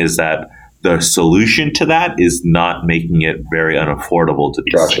saying is that the solution to that is not making it very unaffordable to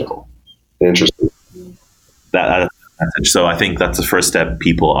be single. Interesting. So I think that's the first step.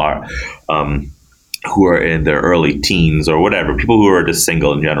 People are who are in their early teens or whatever, people who are just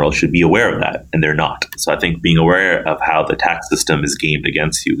single in general should be aware of that, and they're not. So I think being aware of how the tax system is gamed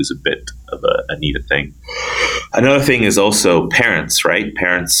against you is a bit of a needed thing. Another thing is also parents, right?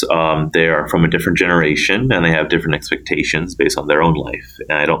 Parents, they are from a different generation and they have different expectations based on their own life.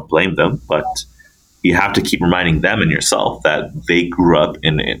 And I don't blame them, but you have to keep reminding them and yourself that they grew up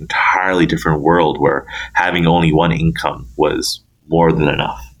in an entirely different world where having only one income was more than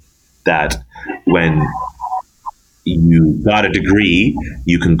enough. That when you got a degree,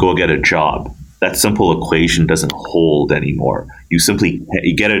 you can go get a job. That simple equation doesn't hold anymore. You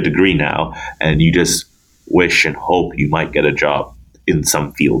get a degree now, and you just wish and hope you might get a job in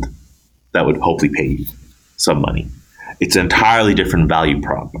some field that would hopefully pay you some money. It's an entirely different value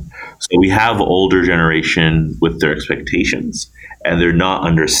prop. So we have older generation with their expectations, and they're not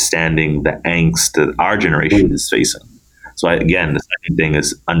understanding the angst that our generation is facing. So again, the second thing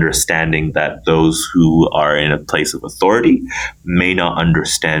is understanding that those who are in a place of authority may not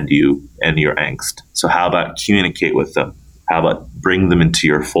understand you and your angst. So how about communicate with them? How about bring them into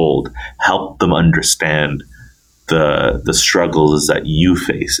your fold? Help them understand the struggles that you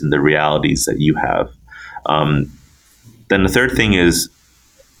face and the realities that you have. Then the third thing is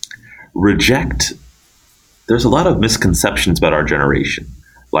reject. There's a lot of misconceptions about our generation.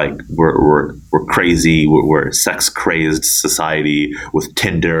 Like we're crazy, we're a sex-crazed society with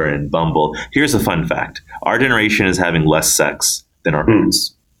Tinder and Bumble. Here's a fun fact. Our generation is having less sex than our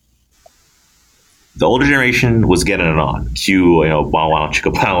parents. The older generation was getting it on. Cue, bow wow,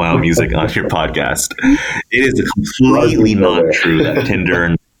 chicka pow wow music on your podcast. It is completely not true that Tinder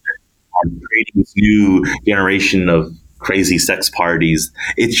and are creating this new generation of crazy sex parties.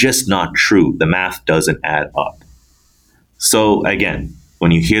 It's just not true. The math doesn't add up. So again, when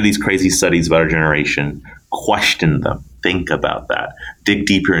you hear these crazy studies about our generation, question them. Think about that. Dig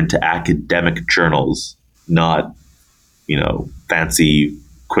deeper into academic journals, not, fancy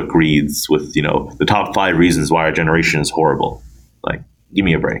quick reads with, the top 5 reasons why our generation is horrible. Like, give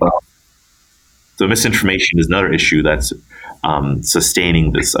me a break. So misinformation is another issue that's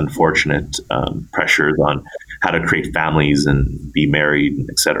sustaining this unfortunate pressures on how to create families and be married,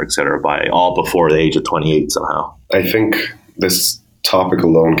 et cetera, by all before the age of 28 somehow. I think this topic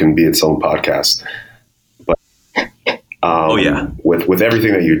alone can be its own podcast. But with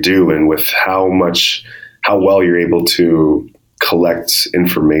everything that you do and with how well you're able to collect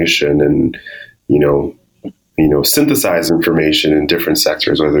information and synthesize information in different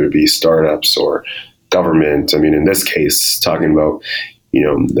sectors, whether it be startups or government. I mean, in this case, talking about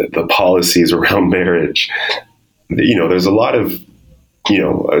the policies around marriage. There's a lot of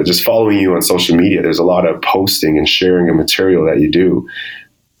just following you on social media. There's a lot of posting and sharing of material that you do.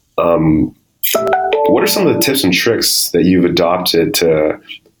 What are some of the tips and tricks that you've adopted to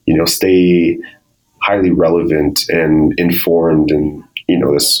stay highly relevant and informed and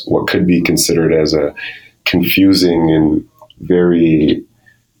this what could be considered as a confusing and very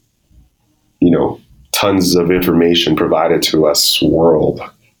tons of information provided to us world?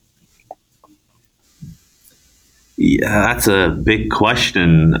 Yeah, that's a big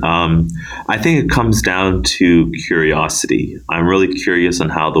question. I think it comes down to curiosity. I'm really curious on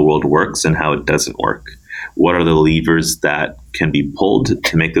how the world works and how it doesn't work. What are the levers that can be pulled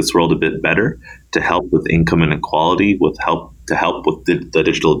to make this world a bit better, to help with income inequality, to help with the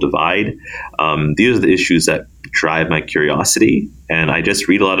digital divide? These are the issues that drive my curiosity. And I just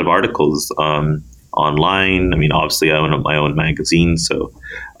read a lot of articles online. I mean, obviously, I own my own magazine, so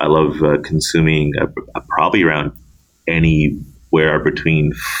I love consuming probably around anywhere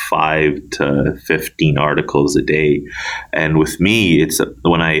between 5 to 15 articles a day. And with me, it's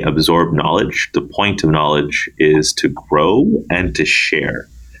when I absorb knowledge, the point of knowledge is to grow and to share.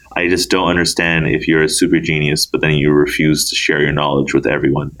 I just don't understand if you're a super genius, but then you refuse to share your knowledge with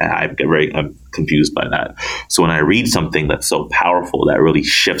everyone. I'm confused by that. So when I read something that's so powerful, that really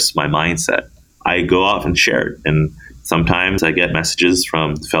shifts my mindset, I go off and share it. And sometimes I get messages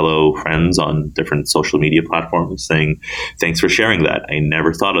from fellow friends on different social media platforms saying, thanks for sharing that. I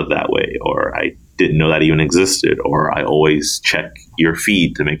never thought of that way, or I didn't know that even existed, or I always check your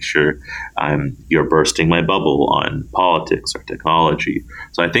feed to make sure you're bursting my bubble on politics or technology.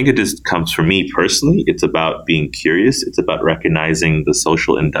 So I think it just comes from me personally. It's about being curious. It's about recognizing the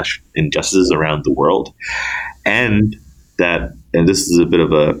social injustices around the world. And this is a bit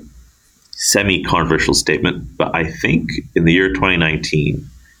of a semi-controversial statement, but I think in the year 2019,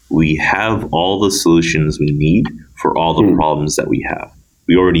 we have all the solutions we need for all the problems that we have.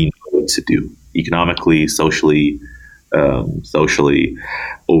 We already know what to do economically, socially,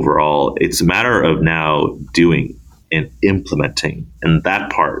 overall. It's a matter of now doing and implementing. And that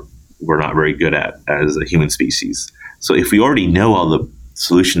part we're not very good at as a human species. So if we already know all the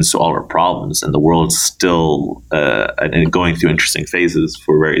solutions to all our problems and the world's still and going through interesting phases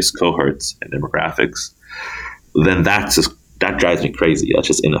for various cohorts and demographics, then that drives me crazy. That's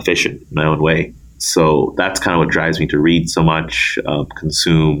just inefficient in my own way. So that's kind of what drives me to read so much,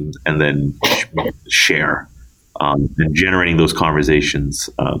 consume, and then share, and generating those conversations.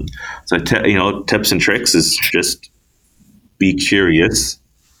 So tips and tricks is just be curious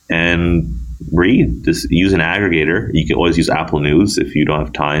and read. Just use an aggregator. You can always use Apple News if you don't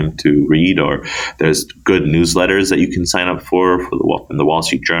have time to read, or there's good newsletters that you can sign up for from the Wall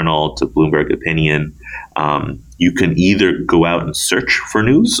Street Journal to Bloomberg Opinion. You can either go out and search for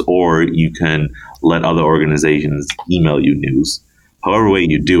news, or you can let other organizations email you news. However way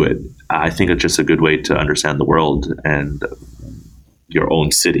you do it, I think it's just a good way to understand the world and your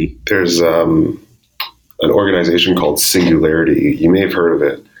own city. There's an organization called Singularity. You may have heard of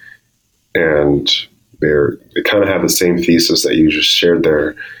it. And they kind of have the same thesis that you just shared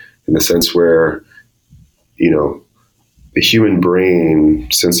there, in the sense where, the human brain,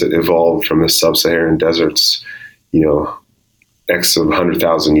 since it evolved from the sub-Saharan deserts, X of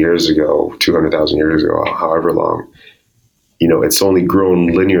 100,000 years ago, 200,000 years ago, however long, it's only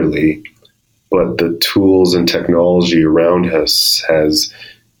grown linearly, but the tools and technology around us has,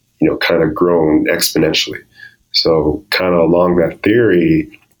 kind of grown exponentially. So kind of along that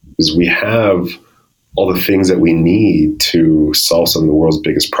theory is we have all the things that we need to solve some of the world's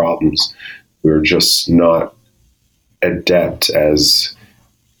biggest problems. we're just not adept as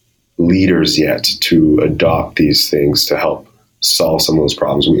leaders yet to adopt these things to help solve some of those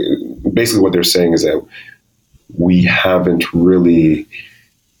problems. Basically what they're saying is that we haven't really,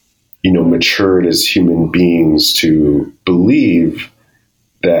 matured as human beings to believe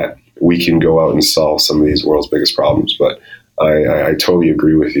that we can go out and solve some of these world's biggest problems. But I totally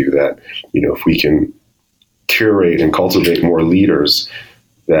agree with you that, if we can curate and cultivate more leaders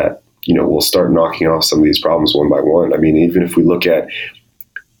that, we'll start knocking off some of these problems one by one. I mean, even if we look at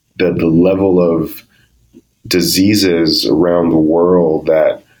the level of diseases around the world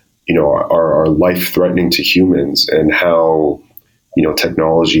that, are life-threatening to humans, and how,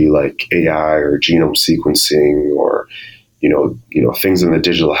 technology like AI or genome sequencing or, things in the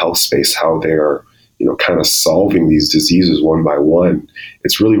digital health space, how they're, kind of solving these diseases one by one.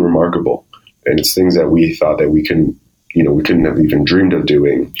 It's really remarkable. And it's things that we thought that we couldn't have even dreamed of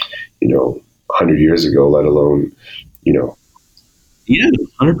doing, 100 years ago, let alone, Yeah,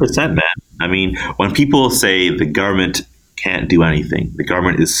 100%, man. I mean, when people say the government can't do anything, the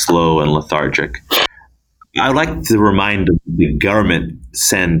government is slow and lethargic, I would like to remind them the government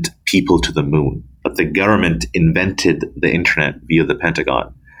sent people to the moon, but the government invented the internet via the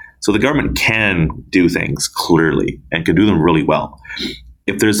Pentagon. So the government can do things clearly and can do them really well.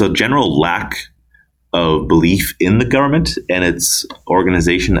 If there's a general lack of belief in the government and its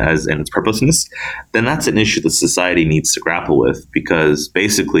organization and its purposeness, then that's an issue that society needs to grapple with, because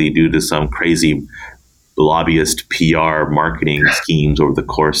basically due to some crazy lobbyist PR marketing schemes over the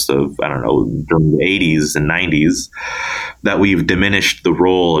course of, during the 80s and 90s, that we've diminished the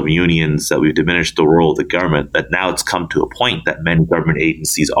role of unions, that we've diminished the role of the government, that now it's come to a point that many government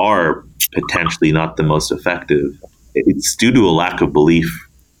agencies are potentially not the most effective. It's due to a lack of belief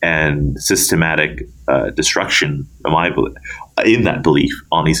and systematic destruction, in that belief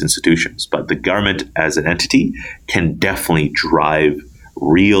on these institutions. But the government as an entity can definitely drive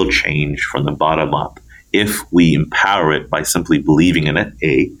real change from the bottom up if we empower it by simply believing in it,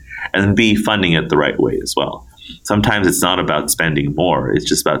 A, and then B, funding it the right way as well. Sometimes it's not about spending more, it's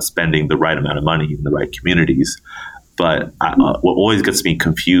just about spending the right amount of money in the right communities. But what always gets me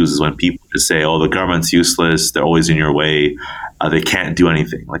confused is when people just say, oh, the government's useless, they're always in your way, they can't do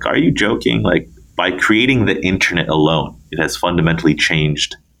anything. Like, are you joking? Like, by creating the internet alone, it has fundamentally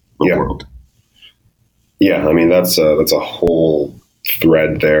changed the world. Yeah, I mean, that's a whole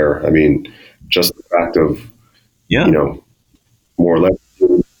thread there. I mean, just the fact of, more or less.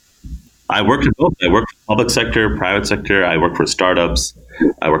 I worked in both. I worked in the public sector, private sector. I worked for startups.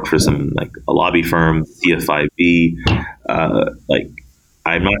 I worked for some a lobby firm, CFIB.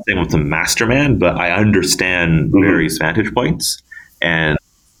 I'm not saying I'm the mastermind, but I understand various vantage points, and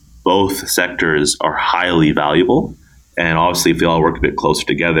both sectors are highly valuable. And obviously, if they all work a bit closer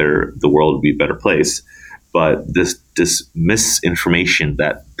together, the world would be a better place. But this misinformation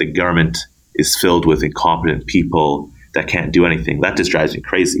that the government is filled with incompetent people that can't do anything, that just drives me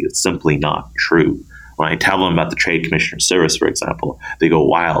crazy. It's simply not true. When I tell them about the Trade Commissioner Service, for example, they go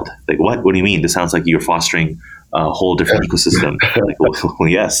wild. They go, what do you mean? This sounds like you're fostering a whole different ecosystem. Like, well,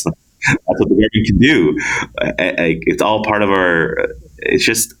 yes, that's what the government can do. It's all part of it's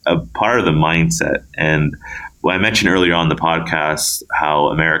just a part of the mindset. And I mentioned earlier on the podcast how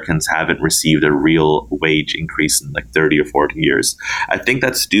Americans haven't received a real wage increase in 30 or 40 years. I think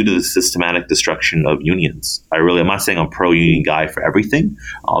that's due to the systematic destruction of unions. I'm not saying I'm pro-union guy for everything.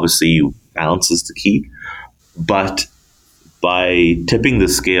 Obviously, balance is the key. But by tipping the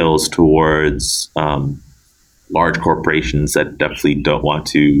scales towards large corporations that definitely don't want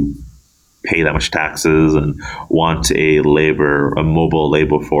to pay that much taxes and want a mobile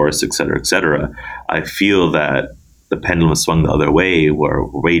labor force, et cetera, I feel that the pendulum swung the other way, where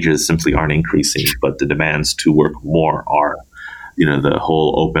wages simply aren't increasing, but the demands to work more are. The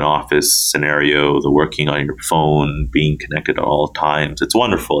whole open office scenario, the working on your phone, being connected at all times. It's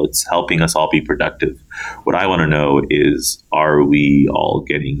wonderful. It's helping us all be productive. What I want to know is, are we all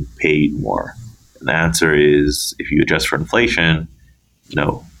getting paid more? And the answer is, if you adjust for inflation,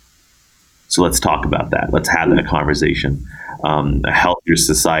 no. So let's talk about that. Let's have that conversation. A healthier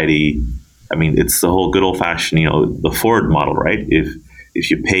society. I mean, it's the whole good old fashioned, the Ford model, right? If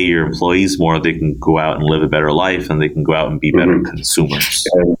you pay your employees more, they can go out and live a better life, and they can go out and be better consumers.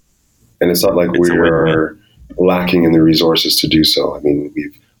 And it's not like we're lacking in the resources to do so. I mean,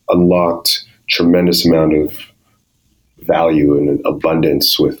 we've unlocked tremendous amount of value and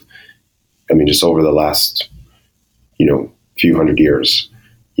abundance just over the last, few hundred years.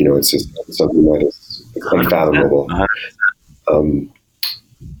 It's just something that is unfathomable.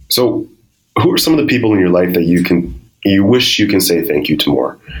 So who are some of the people in your life that you wish you can say thank you to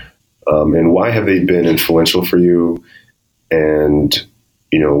more? And why have they been influential for you? And,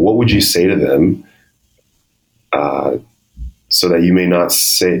 what would you say to them so that you may not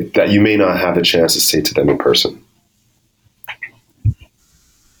have the chance to say to them in person?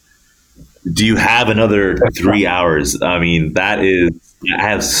 Do you have another 3 hours? I mean, I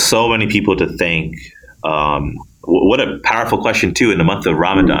have so many people to thank. What a powerful question too in the month of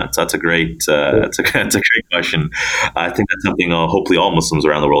Ramadan. So that's a great question. I think that's something hopefully all Muslims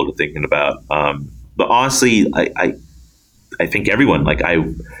around the world are thinking about. But honestly, I think everyone,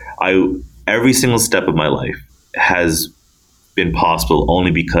 every single step of my life has been possible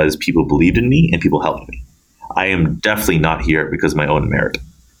only because people believed in me and people helped me. I am definitely not here because of my own merit,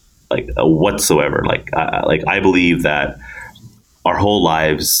 whatsoever. I believe that our whole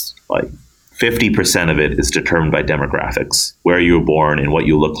lives, 50% of it is determined by demographics, where you were born and what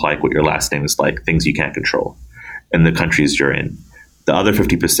you look like, what your last name is like, things you can't control, and the countries you're in. The other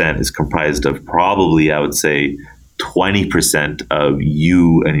 50% is comprised of probably, I would say, 20% of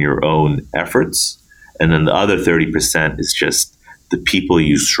you and your own efforts. And then the other 30% is just the people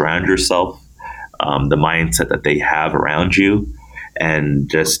you surround yourself, the mindset that they have around you, and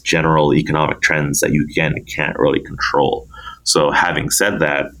just general economic trends that you, again, can't really control. So having said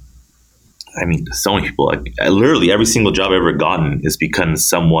that, I mean, so many people, literally every single job I've ever gotten is because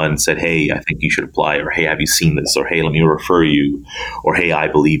someone said, hey, I think you should apply, or hey, have you seen this? Or hey, let me refer you, or hey, I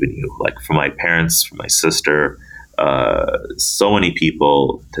believe in you. Like from my parents, from my sister, so many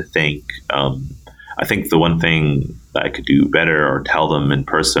people to thank. I think the one thing that I could do better or tell them in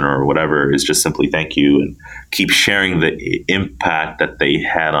person or whatever is just simply thank you and keep sharing the impact that they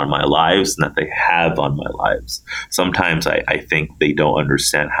had on my lives and that they have on my lives. Sometimes I think they don't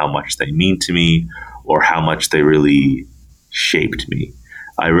understand how much they mean to me or how much they really shaped me.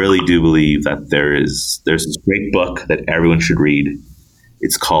 I really do believe that there's this great book that everyone should read.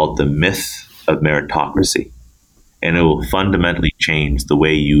 It's called The Myth of Meritocracy. And it will fundamentally change the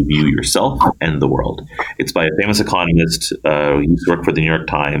way you view yourself and the world. It's by a famous economist who used to work for the New York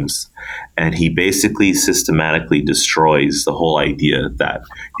Times, and he basically systematically destroys the whole idea that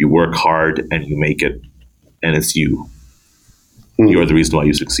you work hard and you make it, and it's you. You're the reason why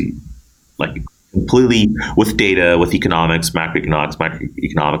you succeed. Completely with data, with economics,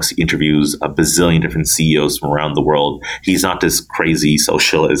 macroeconomics, he interviews a bazillion different CEOs from around the world. He's not this crazy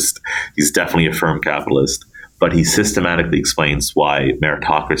socialist. He's definitely a firm capitalist. But he systematically explains why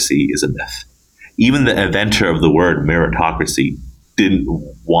meritocracy is a myth. Even the inventor of the word meritocracy didn't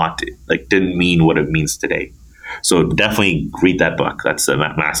want it, didn't mean what it means today. So definitely read that book. That's a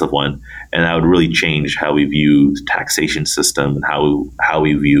massive one. And that would really change how we view the taxation system and how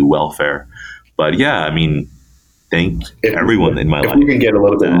we view welfare. But yeah, I mean, thank everyone in my life. If we can get a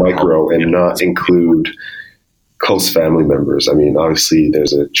little bit micro and not include close family members. I mean, obviously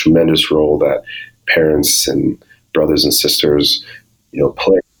there's a tremendous role that parents and brothers and sisters,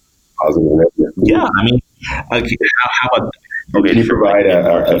 play positive and negative. Yeah, I mean, how about? Can you provide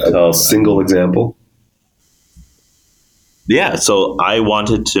a single example? Yeah, so I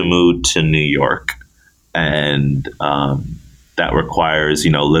wanted to move to New York, and that requires,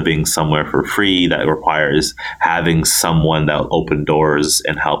 living somewhere for free. That requires having someone that will open doors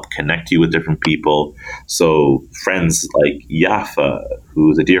and help connect you with different people. So friends like Yafa,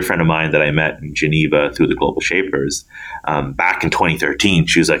 who's a dear friend of mine that I met in Geneva through the Global Shapers, back in 2013,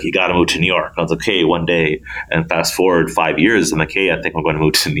 she was like, you got to move to New York. I was like, okay, one day. And fast forward 5 years, I'm like, hey, I think I'm going to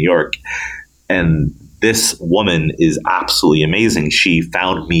move to New York. And this woman is absolutely amazing. She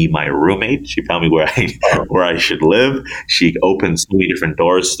found me my roommate. She found me where I should live. She opened so many different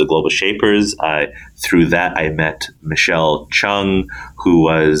doors to the Global Shapers. Through that, I met Michelle Chung, who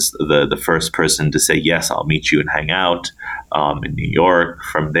was the first person to say, yes, I'll meet you and hang out in New York.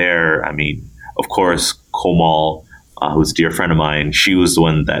 From there, I mean, of course, Komal, who's a dear friend of mine, she was the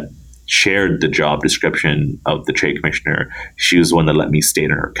one that shared the job description of the trade commissioner. She was the one that let me stay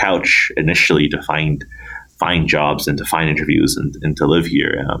on her couch initially to find jobs and to find interviews and to live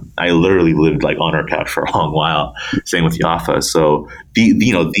here. I literally lived on her couch for a long while. Same with Yafa. So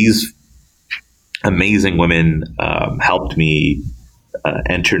these amazing women helped me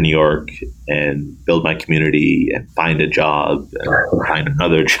enter New York and build my community and find a job and find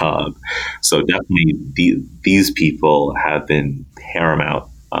another job. So definitely these people have been paramount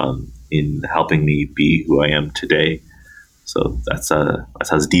in helping me be who I am today. So that's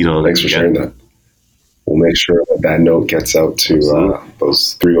as detailed. Thanks for sharing that. We'll make sure that note gets out to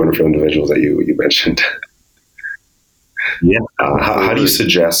those three wonderful individuals that you mentioned. Yeah. How do you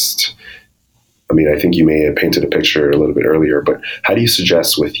suggest, I mean, I think you may have painted a picture a little bit earlier, but how do you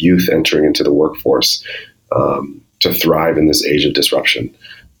suggest with youth entering into the workforce to thrive in this age of disruption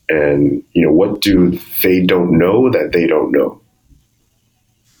And, what do they don't know that they don't know?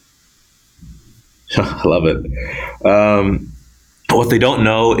 I love it. What they don't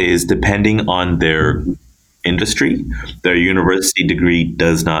know is, depending on their industry, their university degree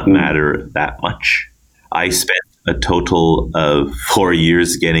does not matter that much. I spent a total of 4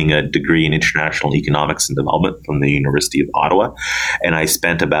 years getting a degree in international economics and development from the University of Ottawa. And I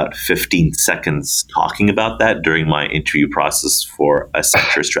spent about 15 seconds talking about that during my interview process for a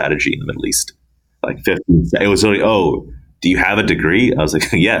sector strategy in the Middle East. Like 15 seconds. It was really, do you have a degree? I was like,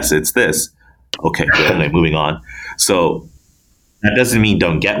 yes, it's this. Okay, good. Anyway, moving on. So that doesn't mean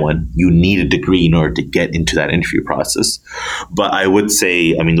don't get one. You need a degree in order to get into that interview process. But I would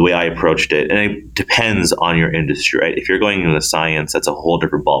say, the way I approached it, and it depends on your industry, right? If you're going into science, that's a whole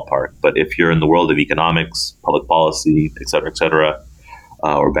different ballpark. But if you're in the world of economics, public policy, et cetera,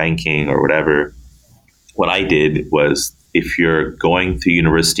 or banking or whatever, what I did was, if you're going to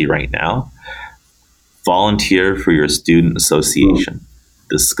university right now, volunteer for your student association.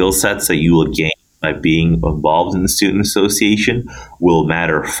 The skill sets that you will gain by being involved in the student association will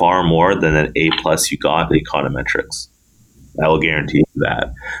matter far more than an A+ you got in econometrics. I will guarantee you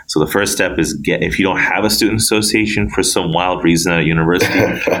that. So the first step is, if you don't have a student association for some wild reason at a university,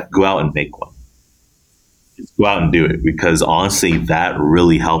 go out and make one. Just go out and do it, because honestly, that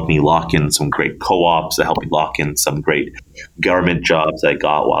really helped me lock in some great co-ops. That helped me lock in some great government jobs I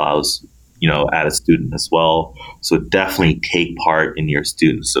got while I was at a student as well. So definitely take part in your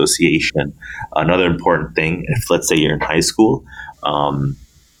student association. Another important thing, if let's say you're in high school, don't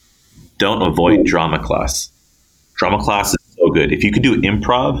avoid drama class. Drama class is so good. If you could do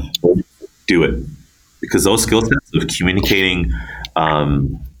improv, do it, because those skill sets of communicating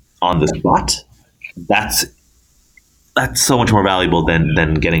on the spot, that's so much more valuable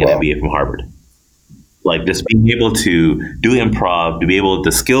than getting an MBA from Harvard. Like, just being able to do improv, to be able,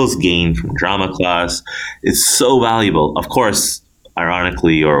 the skills gained from drama class is so valuable. Of course,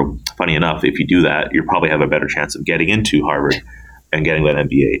 ironically, or funny enough, if you do that, you probably have a better chance of getting into Harvard and getting that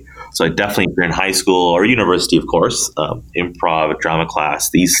MBA. So definitely, if you're in high school or university, of course, improv, drama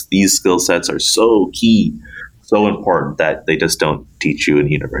class, these skill sets are so key, so important that they just don't teach you in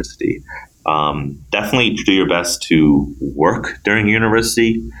university. Definitely do your best to work during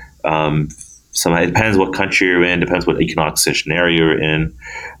university. It depends what country you're in, depends what economic scenario you're in.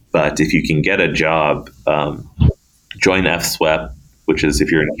 But if you can get a job, join FSWEP, which is, if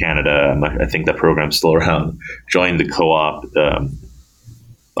you're in Canada, I think that program's still around. Join the co-op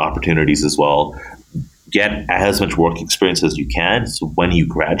opportunities as well. Get as much work experience as you can. So when you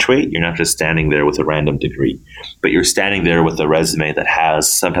graduate, you're not just standing there with a random degree, but you're standing there with a resume that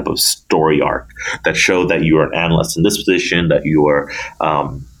has some type of story arc that showed that you are an analyst in this position, that you are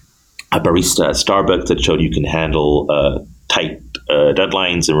a barista at Starbucks, that showed you can handle tight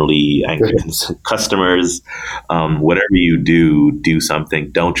deadlines and really angry customers. Whatever you do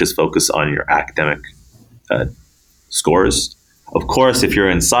something. Don't just focus on your academic scores. Of course, if you're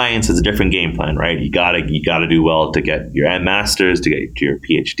in science, it's a different game plan, right? You gotta do well to get your master's, to get to your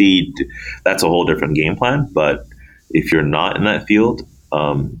PhD. That's a whole different game plan. But if you're not in that field,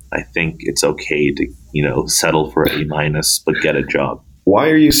 I think it's okay to settle for A- but get a job. Why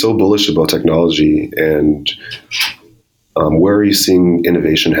are you so bullish about technology, and where are you seeing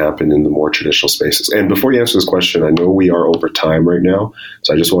innovation happen in the more traditional spaces? And before you answer this question, I know we are over time right now,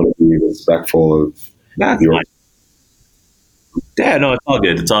 so I just want to be respectful of your... Fine. Yeah, no, it's all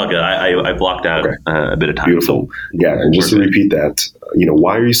good. It's all good. I blocked out a bit of time. Beautiful. So yeah, and just to repeat that,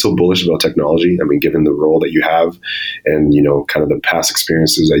 why are you so bullish about technology? I mean, given the role that you have and, kind of the past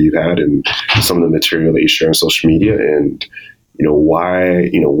experiences that you've had and some of the material that you share on social media, and why,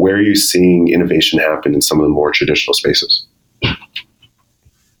 where are you seeing innovation happen in some of the more traditional spaces?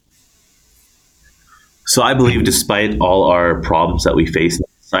 So I believe, despite all our problems that we face in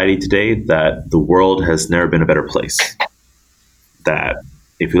society today, that the world has never been a better place. That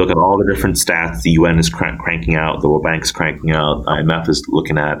if you look at all the different stats the UN is cranking out, the World Bank is cranking out, IMF is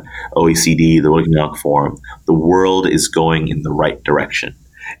looking at, OECD, the World Economic Forum, the world is going in the right direction.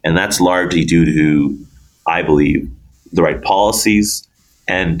 And that's largely due to, I believe, the right policies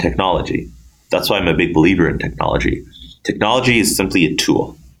and technology. That's why I'm a big believer in technology. Technology is simply a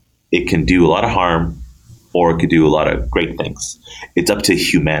tool. It can do a lot of harm, or it could do a lot of great things. It's up to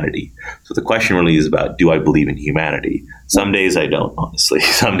humanity. So the question really is about, do I believe in humanity? Some days I don't, honestly.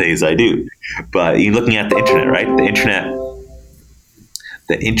 Some days I do. But you're looking at the internet, right?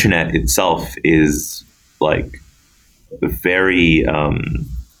 The internet itself is like very...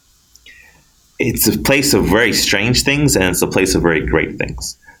 it's a place of very strange things, and it's a place of very great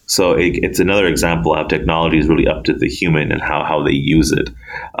things. So it's another example of how technology is really up to the human and how they use it.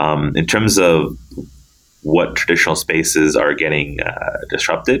 In terms of what traditional spaces are getting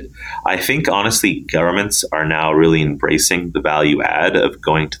disrupted, I think honestly governments are now really embracing the value add of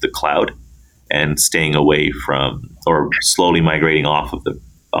going to the cloud and staying away from, or slowly migrating off of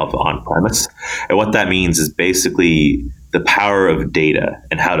on-premise. And what that means is basically the power of data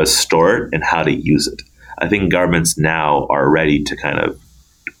and how to store it and how to use it. I think governments now are ready to kind of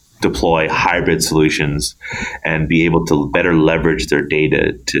deploy hybrid solutions and be able to better leverage their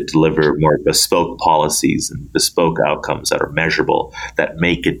data to deliver more bespoke policies and bespoke outcomes that are measurable, that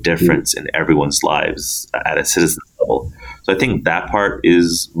make a difference in everyone's lives at a citizen level. So I think that part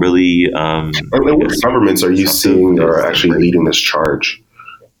is really... what governments are you seeing are actually leading this charge,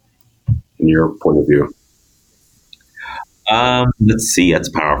 in your point of view? Let's see, that's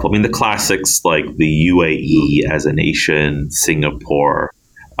powerful. I mean, the classics like the UAE as a nation, Singapore,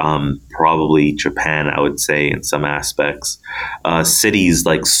 probably Japan, I would say, in some aspects. Cities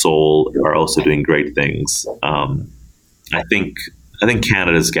like Seoul are also doing great things. I think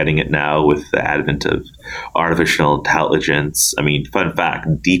Canada's getting it now with the advent of artificial intelligence. I mean, fun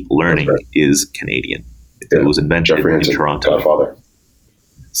fact, deep learning is Canadian. It was invented Jeffrey in Hinton, Toronto. Godfather.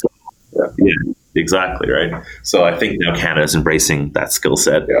 So, yeah, exactly, right? So I think now Canada's embracing that skill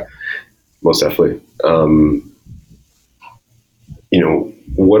set. Yeah, most definitely.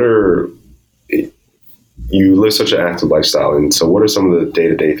 You live such an active lifestyle, and so what are some of the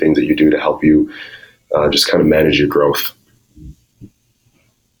day-to-day things that you do to help you just kind of manage your growth?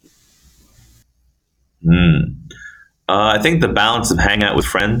 I think the balance of hanging out with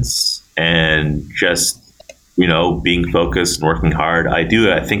friends and just, being focused and working hard. I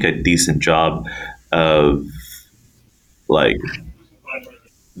think, a decent job of like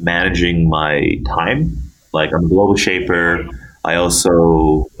managing my time. Like, I'm a global shaper. I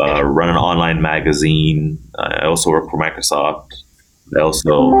also run an online magazine. I also work for Microsoft. I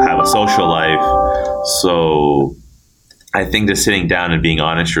also have a social life. So I think just sitting down and being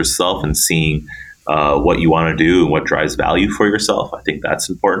honest yourself and seeing what you want to do and what drives value for yourself, I think that's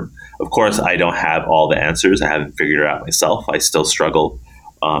important. Of course, I don't have all the answers. I haven't figured it out myself. I still struggle.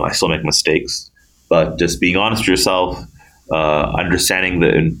 I still make mistakes. But just being honest with yourself, understanding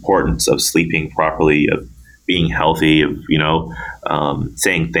the importance of sleeping properly, of being healthy, of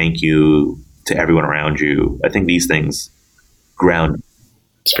saying thank you to everyone around you. I think these things ground.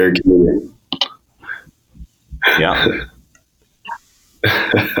 It's very convenient. Yeah.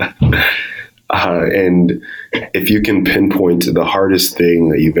 And if you can pinpoint the hardest thing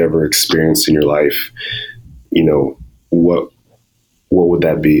that you've ever experienced in your life, what would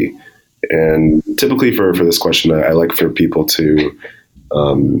that be? And typically for this question, I like for people to,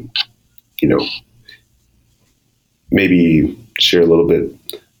 maybe share a little bit,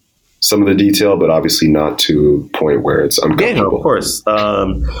 some of the detail, but obviously not to a point where it's uncomfortable. Yeah, no, of course.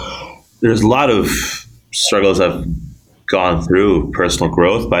 There's a lot of struggles I've gone through, personal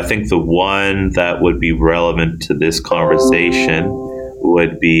growth, but I think the one that would be relevant to this conversation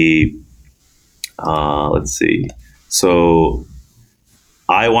would be, let's see. So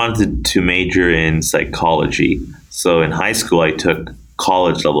I wanted to major in psychology. So in high school, I took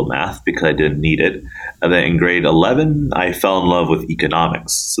college level math because I didn't need it. And then in grade 11, I fell in love with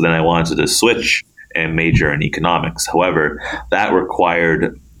economics. So then I wanted to switch and major in economics. However, that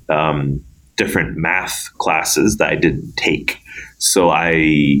required different math classes that I didn't take. So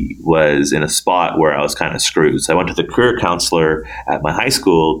I was in a spot where I was kind of screwed. So I went to the career counselor at my high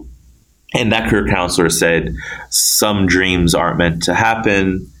school, and that career counselor said, some dreams aren't meant to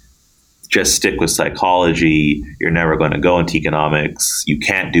happen. Just stick with psychology. You're never going to go into economics. You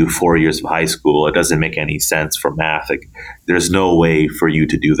can't do 4 years of high school. It doesn't make any sense for math. Like, there's no way for you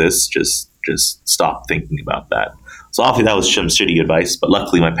to do this. Just stop thinking about that. So obviously that was some shitty advice, but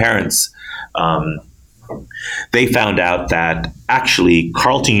luckily my parents, they found out that actually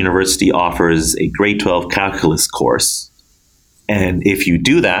Carleton University offers a grade 12 calculus course. And if you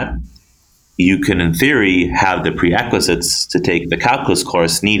do that, you can, in theory, have the prerequisites to take the calculus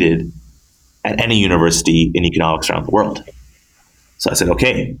course needed at any university in economics around the world. So I said,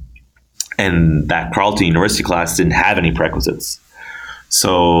 okay. And that Carleton University class didn't have any prerequisites.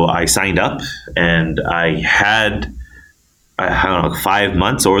 So I signed up, and I had 5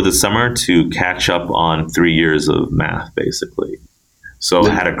 months over the summer to catch up on 3 years of math, basically. So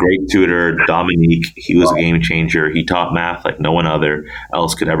I had a great tutor, Dominique. He was a game changer. He taught math like no one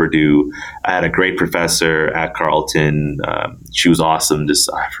else could ever do. I had a great professor at Carleton. She was awesome.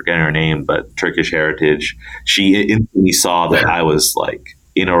 I forget her name, but Turkish heritage. She instantly saw that I was like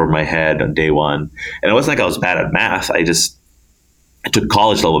in over my head on day one. And it wasn't like I was bad at math. I took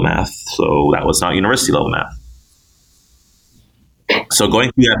college level math, so that was not university level math. So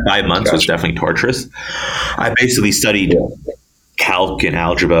going through that 5 months was definitely torturous. I basically studied calc and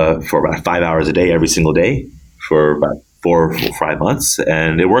algebra for about 5 hours a day, every single day, for about 4 or 5 months,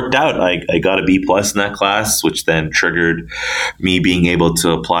 and it worked out. I got a B+ in that class, which then triggered me being able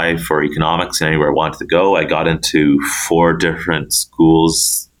to apply for economics anywhere I wanted to go. I got into 4 different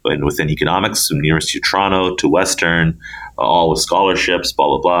schools within economics, from the University of Toronto to Western, all with scholarships, blah,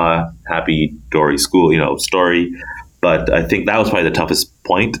 blah, blah. Happy Dory school, story. But I think that was probably the toughest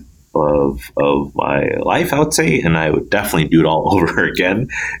point of my life, I would say, and I would definitely do it all over again,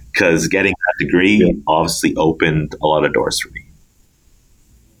 because getting that degree obviously opened a lot of doors for me.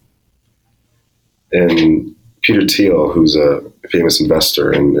 And Peter Thiel, who's a famous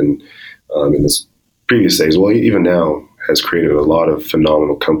investor and in his previous days, well, even now, has created a lot of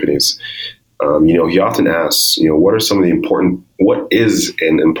phenomenal companies. He often asks, what is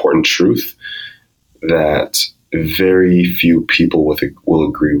an important truth that very few people will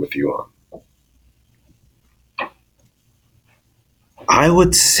agree with you on? I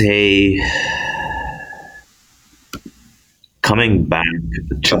would say, coming back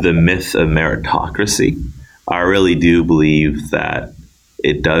to the myth of meritocracy, I really do believe that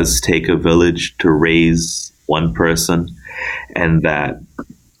it does take a village to raise one person, and that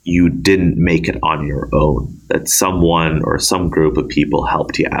you didn't make it on your own, that someone or some group of people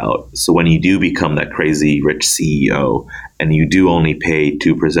helped you out. So when you do become that crazy rich CEO and you do only pay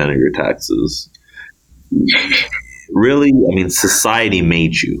 2% of your taxes, really, society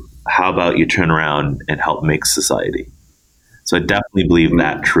made you. How about you turn around and help make society? So I definitely believe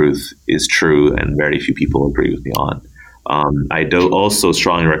that truth is true, and very few people agree with me on. I do also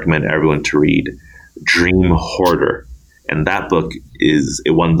strongly recommend everyone to read Dream Hoarder. And that book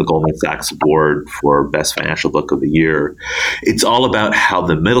it won the Goldman Sachs Award for Best Financial Book of the Year. It's all about how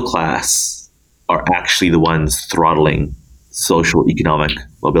the middle class are actually the ones throttling social economic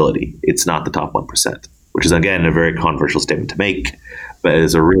mobility. It's not the top 1%, which is, again, a very controversial statement to make, but it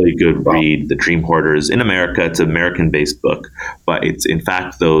is a really good read. The Dream Hoarders in America, it's an American-based book, but it's in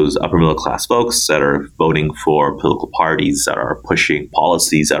fact those upper middle class folks that are voting for political parties that are pushing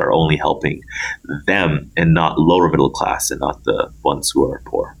policies that are only helping them and not lower middle class and not the ones who are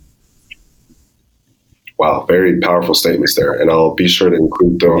poor. Wow, very powerful statements there, and I'll be sure to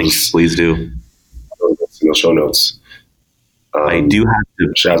include those. Please do. In the show notes. I do have to.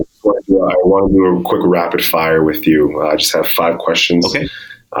 Shaz, I want to do a quick rapid fire with you. I just have 5 questions. Okay.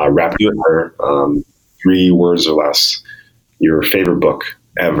 Rapid fire, 3 words or less. Your favorite book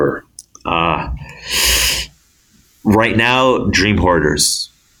ever? Right now, Dream Hoarders.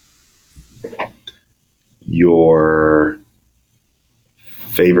 Your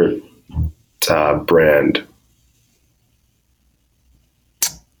favorite brand?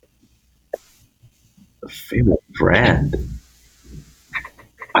 Favorite brand?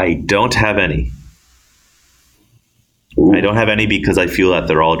 I don't have any. Ooh. I don't have any because I feel that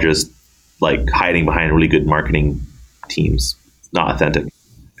they're all just like hiding behind really good marketing teams. Not authentic.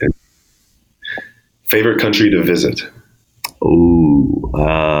 Favorite country to visit?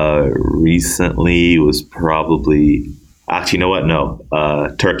 Recently was probably, actually, you know what? No,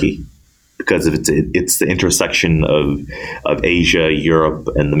 Turkey, because of it's the intersection of Asia, Europe,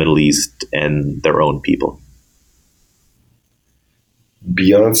 and the Middle East, and their own people.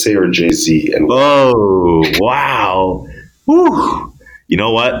 Beyonce or Jay-Z? Oh, wow. Whew. You know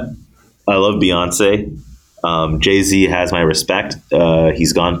what? I love Beyonce. Jay-Z has my respect.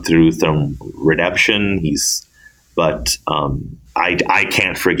 He's gone through some redemption. But I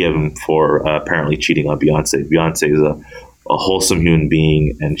can't forgive him for apparently cheating on Beyonce. Beyonce is a wholesome human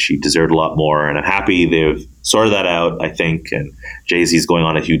being, and she deserved a lot more. And I'm happy they've sorted that out, I think. And Jay-Z's going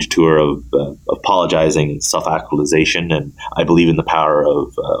on a huge tour of apologizing and self-actualization. And I believe in the power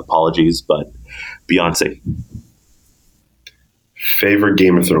of apologies. But Beyonce. Favorite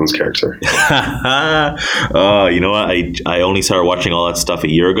Game of Thrones character? You know what? I only started watching all that stuff a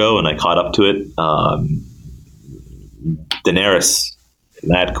year ago, and I caught up to it. Daenerys,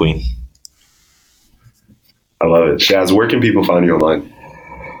 Mad Queen. I love it. Shaz, where can people find you online?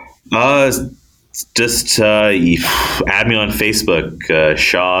 Just add me on Facebook,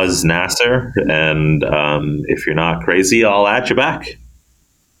 Shaz Nasser, and if you're not crazy, I'll add you back.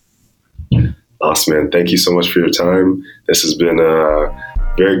 Awesome, man. Thank you so much for your time. This has been a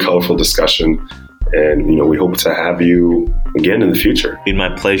very colorful discussion, and we hope to have you again in the future. It's been my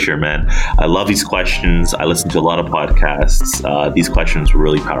pleasure, man. I love these questions. I listen to a lot of podcasts. These questions were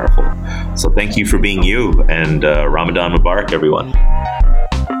really powerful. So thank you for being you, and Ramadan Mubarak, everyone.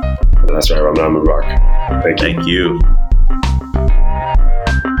 That's right, Ramadan Mubarak. Thank you. Thank you.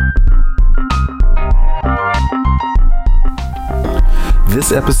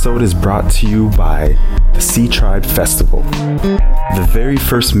 This episode is brought to you by the Sea Tribe Festival, the very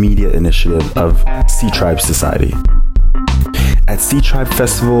first media initiative of Sea Tribe Society. At Sea Tribe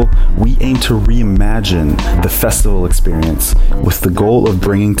Festival, we aim to reimagine the festival experience with the goal of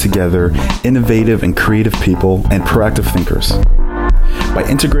bringing together innovative and creative people and proactive thinkers. By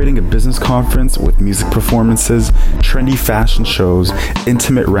integrating a business conference with music performances, trendy fashion shows,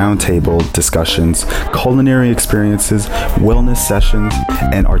 intimate roundtable discussions, culinary experiences, wellness sessions,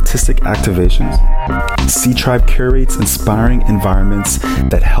 and artistic activations, Sea Tribe curates inspiring environments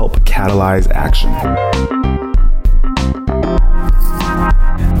that help catalyze action.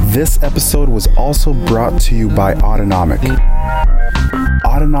 This episode was also brought to you by Autonomic.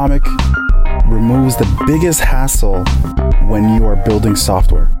 Autonomic removes the biggest hassle when you are building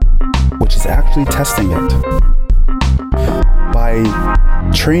software, which is actually testing it. By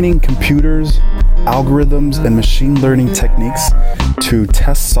training computers, algorithms, and machine learning techniques to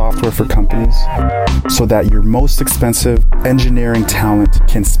test software for companies so that your most expensive engineering talent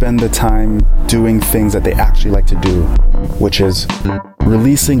can spend the time doing things that they actually like to do, which is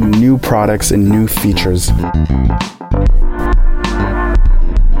releasing new products and new features